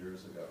 billion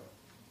years ago.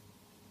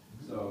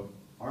 So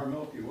our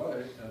Milky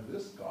Way and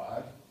this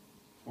guy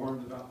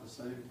formed about the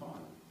same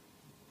time.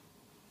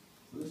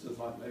 So this is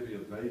like maybe a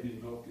baby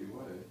Milky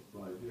Way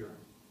right here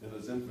in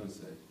its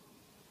infancy.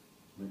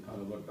 We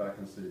kind of look back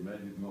and see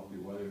maybe the Milky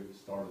Way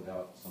started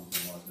out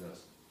something like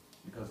this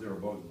because they were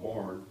both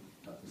born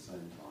at the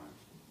same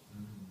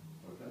time.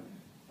 Okay?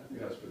 I think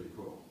that's pretty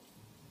cool.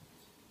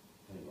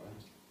 Anyway.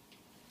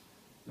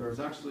 There's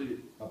actually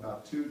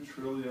about 2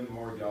 trillion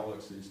more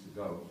galaxies to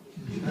go.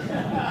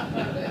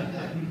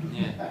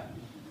 Yeah.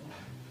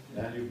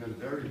 And you've been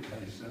very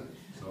patient,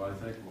 so I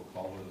think we'll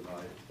call it a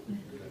night.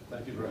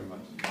 Thank you very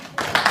much.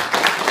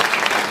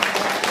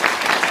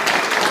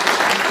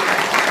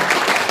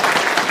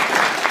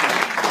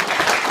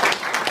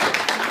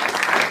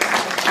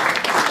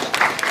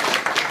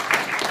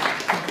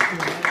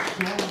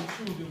 I'm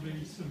sure there'll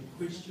be some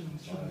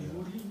questions from the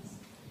audience.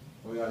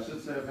 Oh yeah, I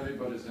should say if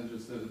anybody's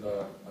interested,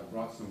 I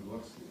brought some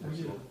books. Oh,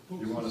 yeah.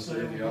 You want to see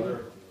the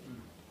other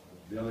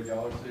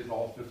galaxies,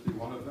 all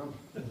 51 of them?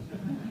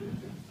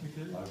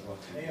 Okay. I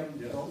brought some. Hey,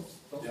 Yes. those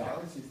Yeah.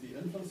 galaxies, the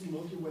infancy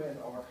Milky Way and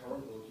our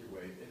current Milky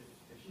Way,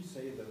 if you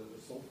say that it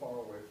is so far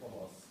away from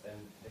us, and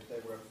if they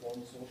were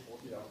formed so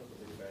shortly after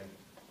the Big Bang,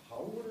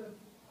 how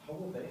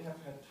would they have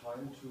had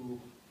time to,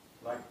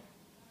 like,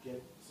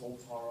 get so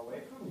far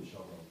away from each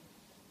other?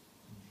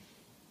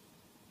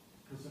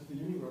 Because if the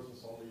universe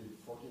is only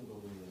 14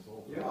 billion years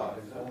old. Yeah,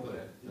 exactly.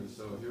 And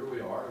so here we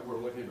are, and we're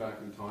looking back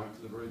in time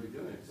to the very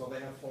beginning. So they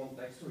have formed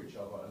next to each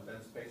other, and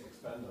then space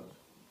expanded.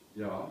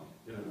 Yeah,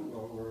 you know,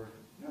 well,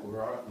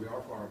 we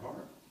are far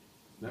apart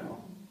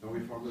now, and we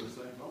formed at the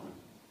same time.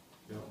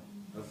 You know,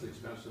 that's the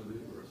expansion of the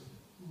universe.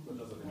 But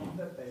does it mean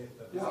that this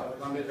Yeah, I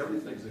galaxy- mean,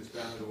 everything's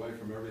expanded away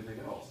from everything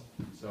else.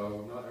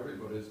 So not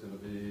everybody's going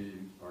to be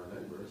our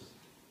neighbors.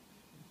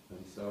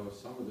 And so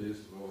some of these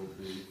will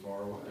be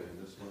far away, and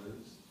this one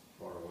is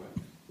far away.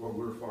 Well,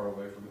 we're far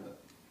away from it,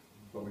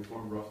 but we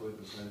formed roughly at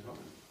the same time.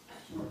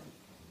 Sure.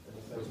 at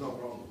the same There's no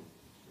problem.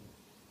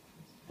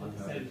 At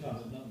the same time,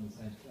 but not in the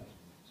same place.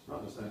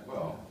 Not the same,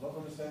 well, Not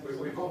on the same.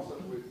 we've also,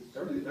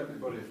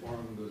 everybody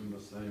formed in the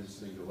same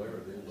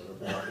singularity,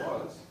 whatever that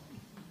was.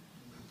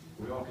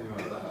 We all came out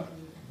of that.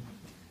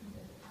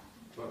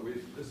 But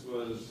this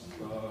was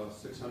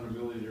 600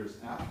 million years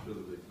after the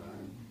Big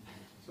Bang,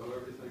 so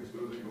everything's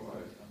moving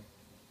away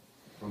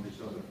from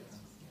each other.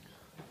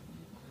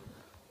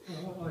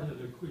 I had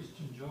a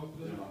question, Joel,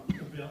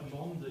 about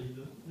Mondi,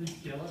 these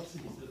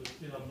galaxies that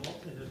appear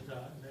not to have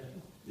dark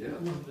matter. Yeah.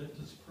 Wouldn't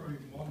that disprove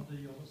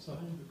Mondi on its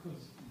own?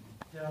 Because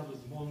how does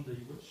Mondi,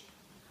 which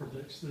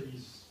predicts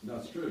these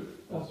That's true.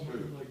 That's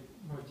true. like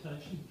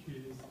rotation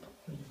curves,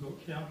 and you've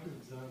got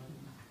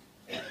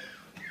counterexamples?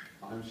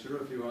 I'm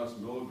sure if you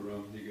asked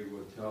Milgram, he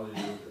would tell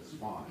you it's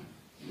fine.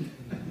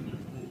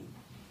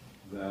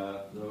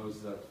 That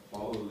those that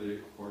follow the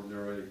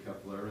ordinary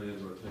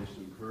Keplerian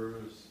rotation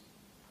curves,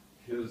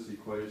 his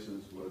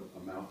equations would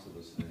amount to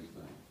the same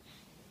thing.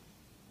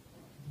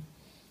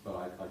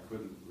 But I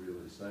couldn't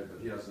really say,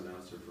 but he has an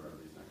answer for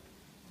everything.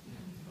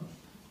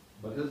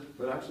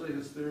 But actually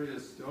his theory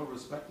is still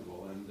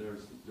respectable, and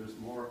there's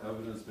more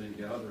evidence being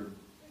gathered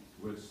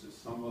which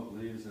somewhat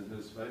leans in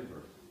his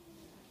favor.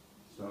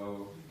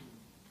 So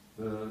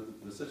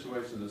the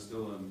situation is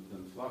still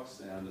in flux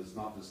and it's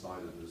not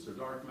decided. Is there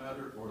dark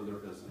matter or there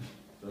isn't?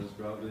 Does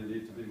gravity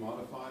need to be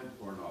modified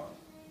or not?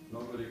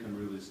 Nobody can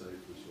really say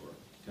for sure.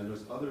 And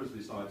there's others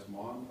besides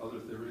Mon, other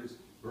theories,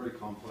 very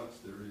complex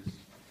theories,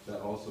 that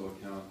also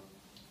account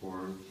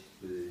for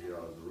the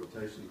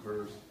rotation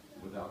curves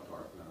without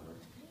dark matter.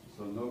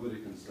 So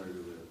nobody can say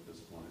really at this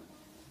point.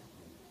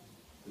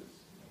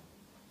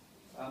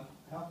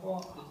 How far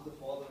is the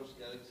farthest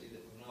galaxy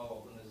that we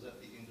know of, and is that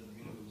the end of the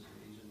universe?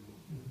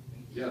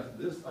 Yes,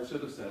 this, I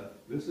should have said,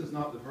 this is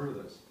not the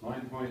furthest.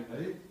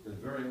 9.8 is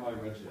very high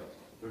redshift,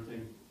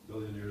 13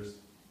 billion years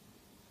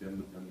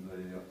in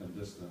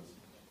distance.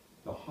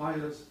 The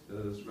highest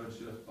is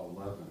redshift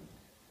 11,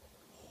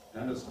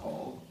 and it's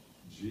called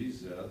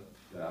GZ-11.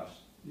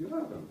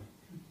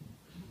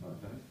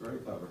 Okay, very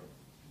clever.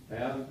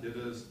 And it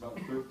is about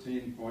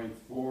 13.4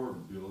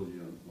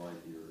 billion light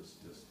years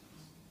distance.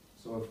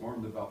 So it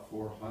formed about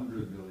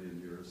 400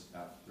 million years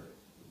after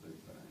the Big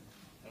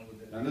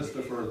Bang. And this is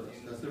the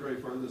furthest. That's the very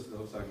furthest. It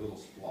looks like a little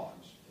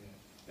splotch.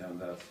 And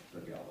that's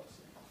the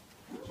galaxy.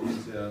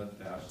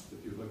 GZ-,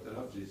 if you look that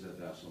up,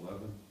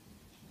 GZ-11,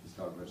 it's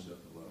called redshift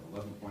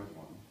 11.1.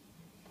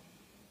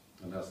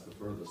 And that's the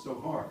furthest. So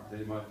far,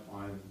 they might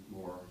find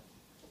more,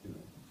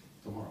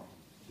 tomorrow,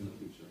 in the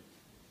future.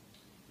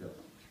 Yeah.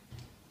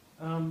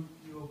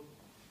 Your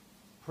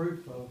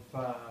proof of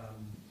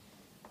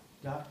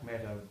dark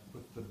matter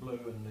with the blue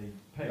and the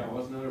pink. Yeah,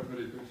 wasn't that a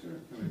pretty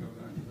picture? Can we go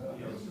back to that?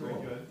 Yeah, That was very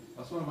cool. good.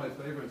 That's one of my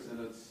favorites, and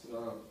it's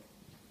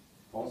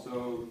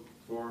also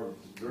for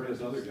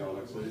various other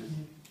galaxies.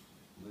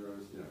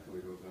 There's, can we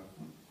go back?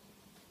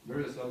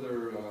 Various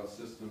other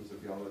systems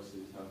of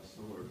galaxies have a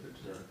similar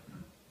picture.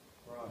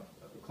 Right.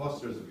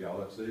 Clusters of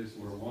galaxies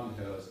where one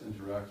has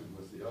interacted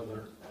with the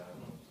other.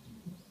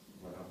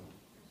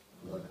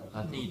 What happened?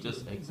 I think you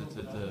just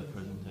exited the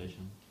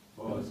presentation.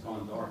 Oh, it's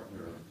gone dark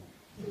here.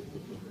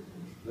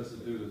 This is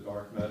due to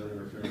dark matter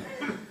interference.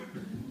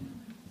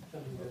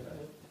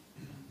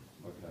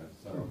 Okay,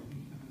 so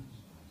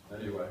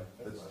anyway,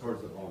 it's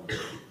towards the bottom.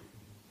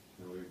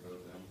 Here we go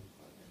then.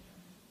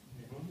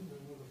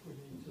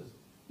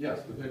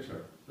 Yes, the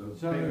picture. The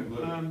So, pink and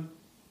blue.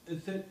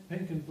 is that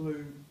pink and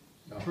blue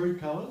No. true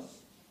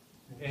colours?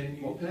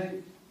 And Well,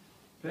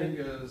 pink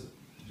is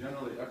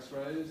generally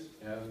X-rays,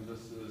 and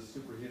this is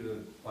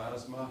superheated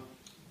plasma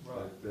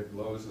that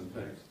glows in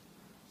pink.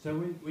 so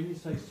when you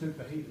say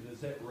superheated, is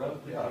that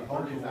relatively Yeah,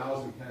 hot or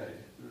 30,000 K.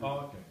 Oh,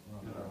 okay.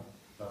 You know,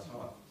 that's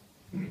hot.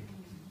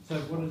 So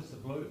what is the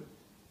blue?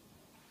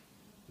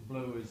 The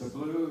blue is... The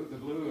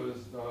blue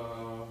is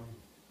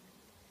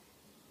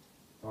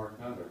dark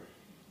matter.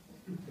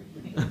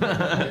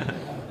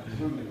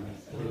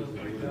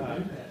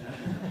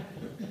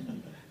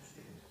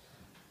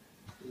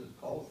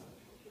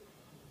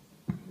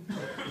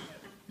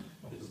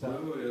 The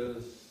blue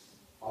is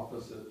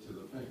opposite to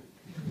the pink.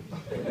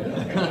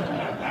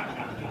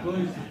 The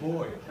blue's the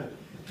boy.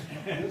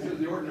 This is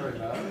the ordinary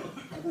matter.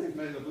 I think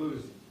maybe the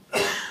blues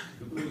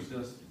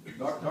just,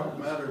 dark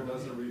matter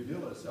doesn't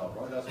reveal itself,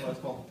 right? That's why it's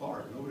called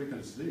dark. Nobody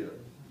can see it.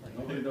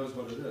 Nobody knows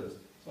what it is.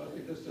 So I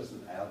think it's just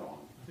an add-on.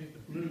 I think the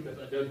blue,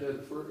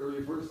 It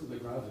refers to the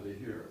gravity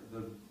here.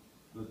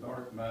 The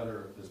dark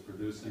matter is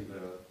producing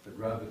the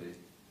gravity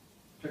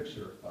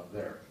picture up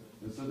there.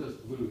 And so this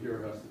blue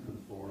here has to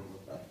conform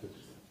with that picture.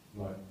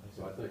 Right.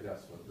 So I think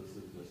that's what this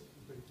is just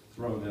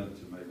thrown in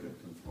to make it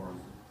conform,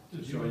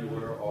 to show you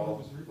where all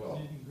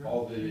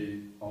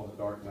the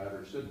dark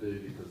matter should be,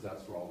 because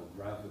that's where all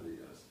the gravity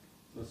is.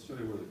 Let's show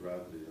you where the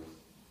gravity is.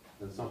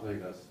 And something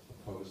that's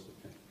opposed to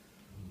pink.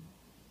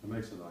 It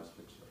makes a nice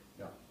picture.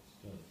 Yeah.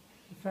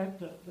 The fact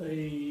that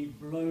the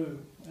blue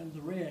and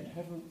the red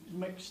haven't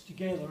mixed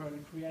together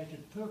and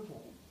created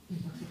purple,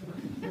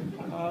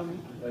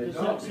 does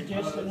that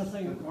suggest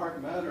anything? The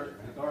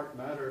dark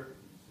matter,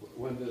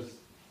 when this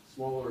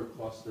smaller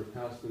cluster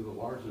passes through the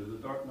larger, the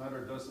dark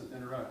matter doesn't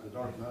interact. The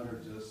dark matter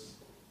just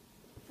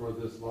for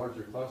this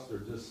larger cluster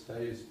just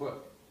stays put.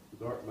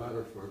 The dark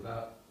matter for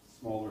that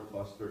smaller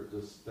cluster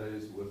just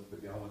stays with the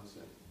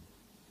galaxy.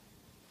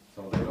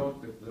 So they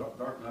don't, the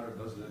dark matter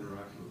doesn't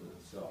interact with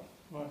itself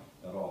Right.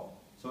 at all.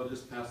 So it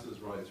just passes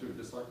right through,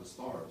 just like the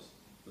stars.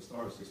 The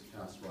stars just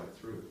pass right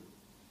through.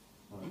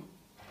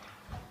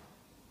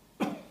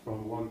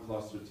 From one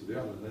cluster to the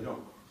other. They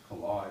don't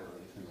collide or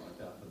anything like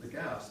that. But the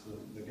gas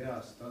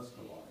does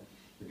collide.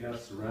 The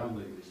gas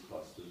surrounding these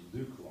clusters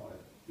do collide,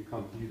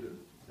 become heated.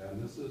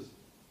 And this is,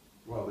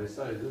 well, they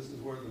say this is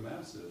where the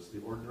mass is.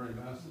 The ordinary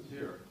mass is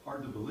here.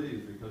 Hard to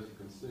believe because you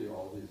can see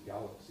all these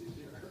galaxies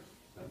here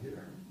and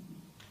here.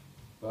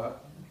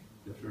 But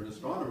if you're an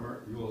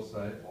astronomer, you will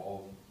say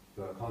all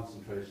the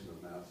concentration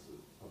of mass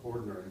of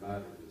ordinary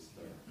matter is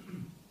there.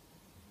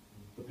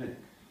 The pink.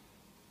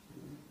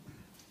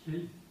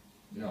 Keith?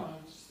 Yeah, I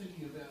was just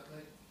thinking about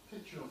that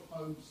picture of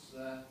Hope's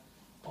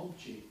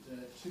object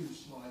 2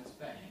 slides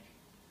back.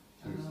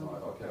 Two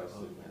slides. Okay, I'll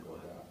see if I can go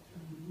back.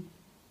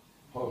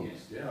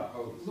 Hopes, Yeah. yeah,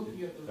 hopes.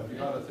 Looking at the Have you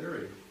got a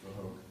theory for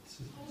hope? I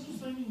was just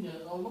thinking,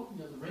 looking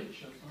at the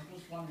redshift, and I'm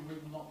just wondering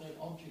whether or not that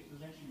object is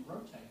actually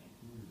rotating.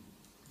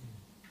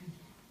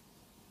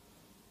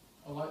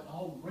 I like the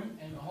whole ring,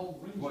 and the whole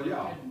ring. Well,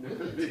 yeah, it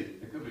could be.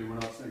 It could be. We're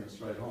not seeing it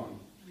straight on.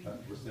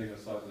 We're seeing it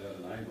slightly at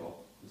an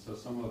angle. And so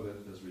some of it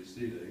is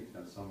receding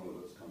and some of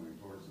it's coming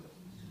towards us.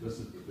 This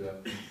is the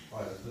bit,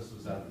 right, if this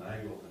was at an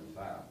angle in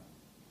fact,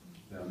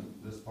 then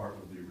this part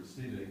would be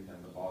receding and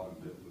the bottom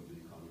bit would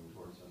be coming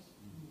towards us.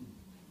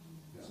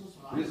 Yeah.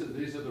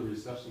 These are the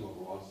recessional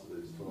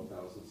velocities,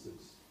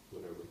 12,006,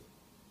 whatever,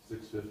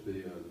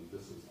 650, and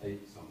this is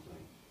 8 something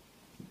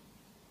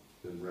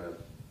in red.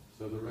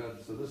 So the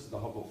red, so this is the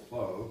Hubble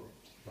flow,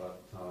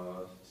 but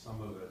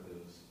some of it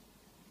is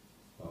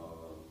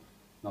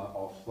not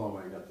all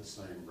flowing at the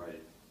same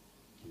rate.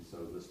 And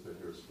so this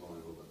bit here is flowing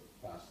a little bit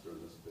faster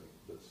and this bit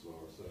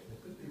slower. So it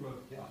could be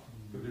rotating.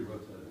 Could be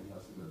rotating,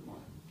 that's a good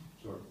point.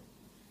 Sure.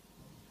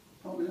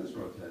 Probably is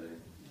rotating.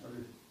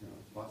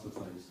 Lots of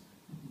things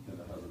in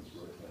the heavens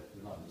rotate.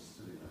 They're not just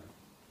sitting there.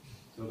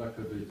 So that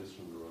could be just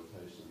from the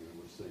rotation, and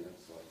we're seeing it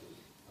slightly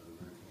at an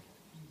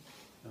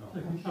angle.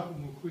 Take a couple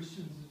more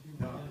questions if you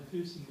want to go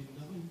first and then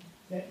nothing.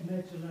 That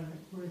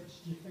Magellanic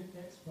Bridge, do you think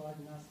that's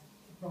bright enough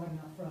for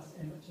us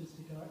amateurs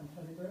to go out and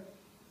photograph?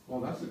 Well,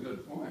 that's a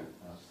good point,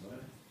 actually.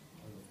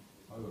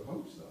 I would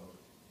hope so.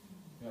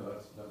 Yeah,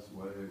 that's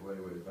way, way,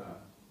 way back.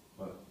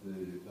 But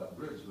that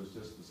bridge was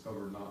just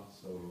discovered not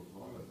so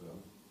long ago.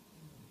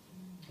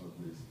 Of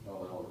these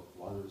LL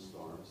liner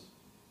stars.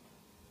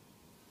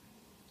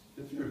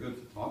 If you're a good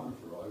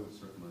photographer, I would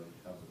certainly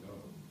have a go.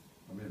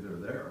 I mean,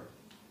 they're there.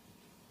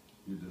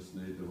 You just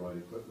need the right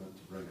equipment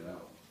to bring it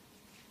out.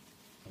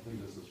 I think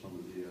this is from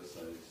an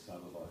ESA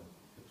satellite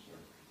picture.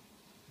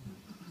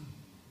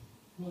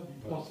 Might be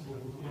possible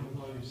with one of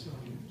those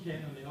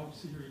Canon L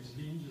series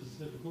lenses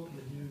that have got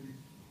the new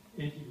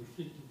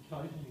anti-reflective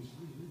coatings.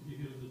 You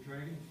heard of the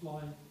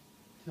Dragonfly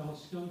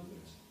telescope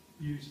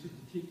used for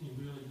detecting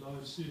really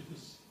low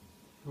surface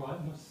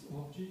brightness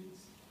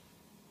objects.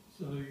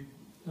 So an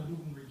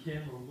ordinary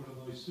camera or one of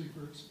those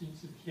super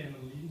expensive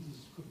Canon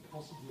lenses could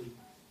possibly do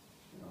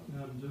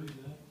that.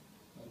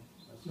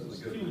 That's It's a certainly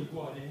fairly good.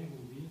 wide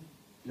angle there.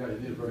 Yeah, you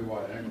need a very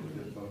wide angle to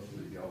get both of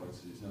the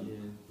galaxies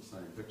in the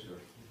same picture.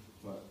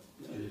 But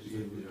yeah, you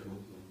should be able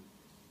to.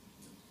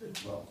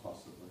 Well,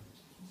 possibly.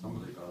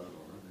 Somebody got it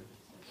already.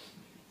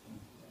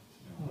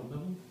 Oh, no.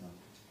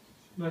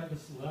 Make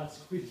this the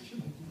last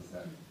question.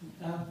 Okay.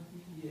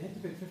 You had to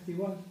pick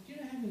 51. Do you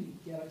know how many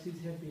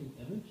galaxies have been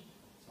imaged?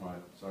 All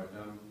right. Sorry.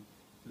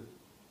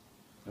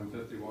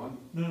 M51.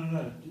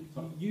 No.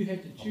 You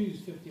had to choose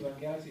 51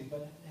 galaxies,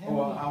 but Oh,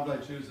 well, how did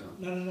I choose them?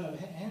 No.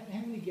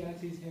 How many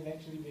galaxies have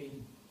actually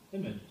been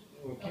imaged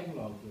or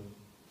catalogued?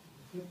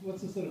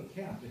 What's the sort of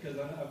count? Because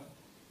I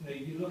know,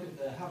 you look at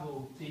the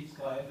Hubble Deep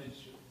Sky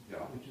image, Yeah.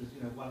 which is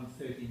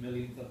 1/30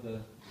 millionth of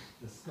the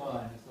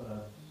sky, and it's got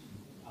a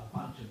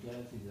bunch of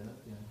galaxies in it,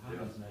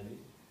 hundreds maybe.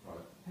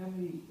 Right. How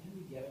many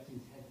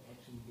galaxies have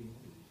actually been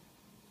imaged?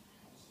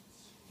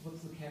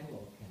 What's the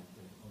catalogue count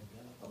of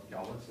galaxies? Of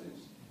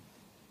galaxies?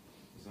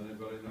 Does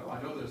anybody know? I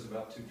know there's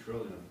about 2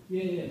 trillion.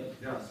 Yeah.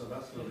 Yeah, so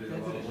that's going to be a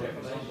That's lot an of work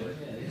for somebody.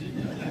 extrapolation,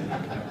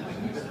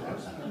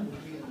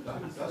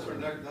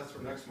 That's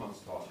for next month's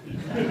talk. Is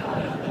that the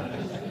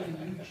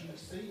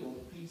UGC or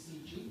the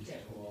PCG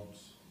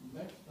catalogues?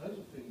 Those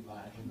are pretty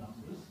large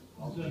numbers.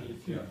 There's only a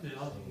few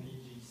thousand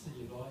EGC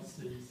and IC,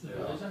 so Yeah.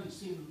 There's only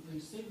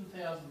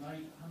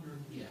 7,800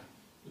 here.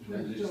 And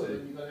Between the you two of say-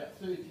 them, you've got about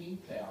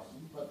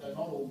 13,000, but they're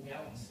not all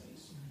galaxies.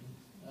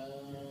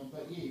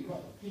 But yeah, you've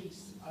got the I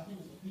think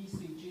it's the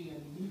PCG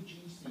and the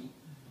UGC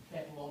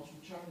catalogues,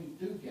 which only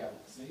do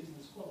galaxies, and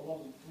there's quite a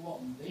lot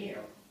in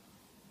there,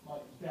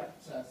 like about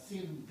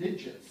 7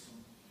 digits,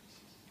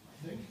 I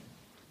think.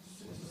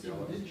 6 or 7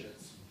 Galaxies.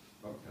 digits.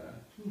 Okay.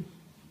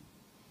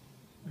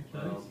 okay.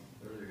 Well,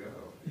 there you go.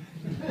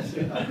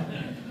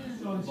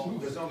 Sounds good.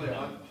 There's only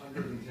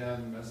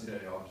 110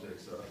 Messier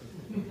objects, so.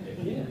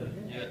 Yeah.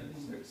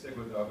 Stick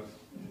with those.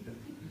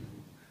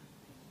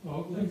 Oh,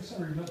 Well, thanks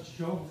very much,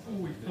 Joel. Before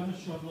we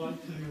finish, I'd like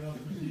to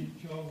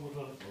present Joel with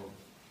a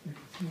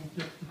small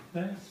gift of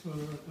thanks for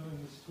doing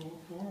this talk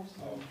for us.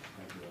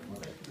 Thank you very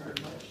much. Thank you very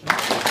much.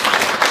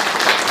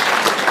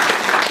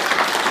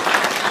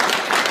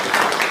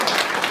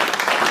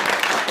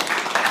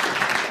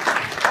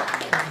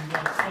 And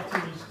Satu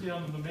is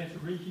down in the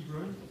Matariki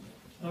room.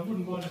 I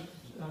wouldn't mind if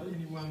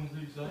anyone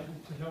who's able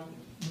to help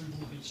move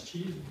all these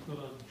chairs. We've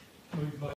got to move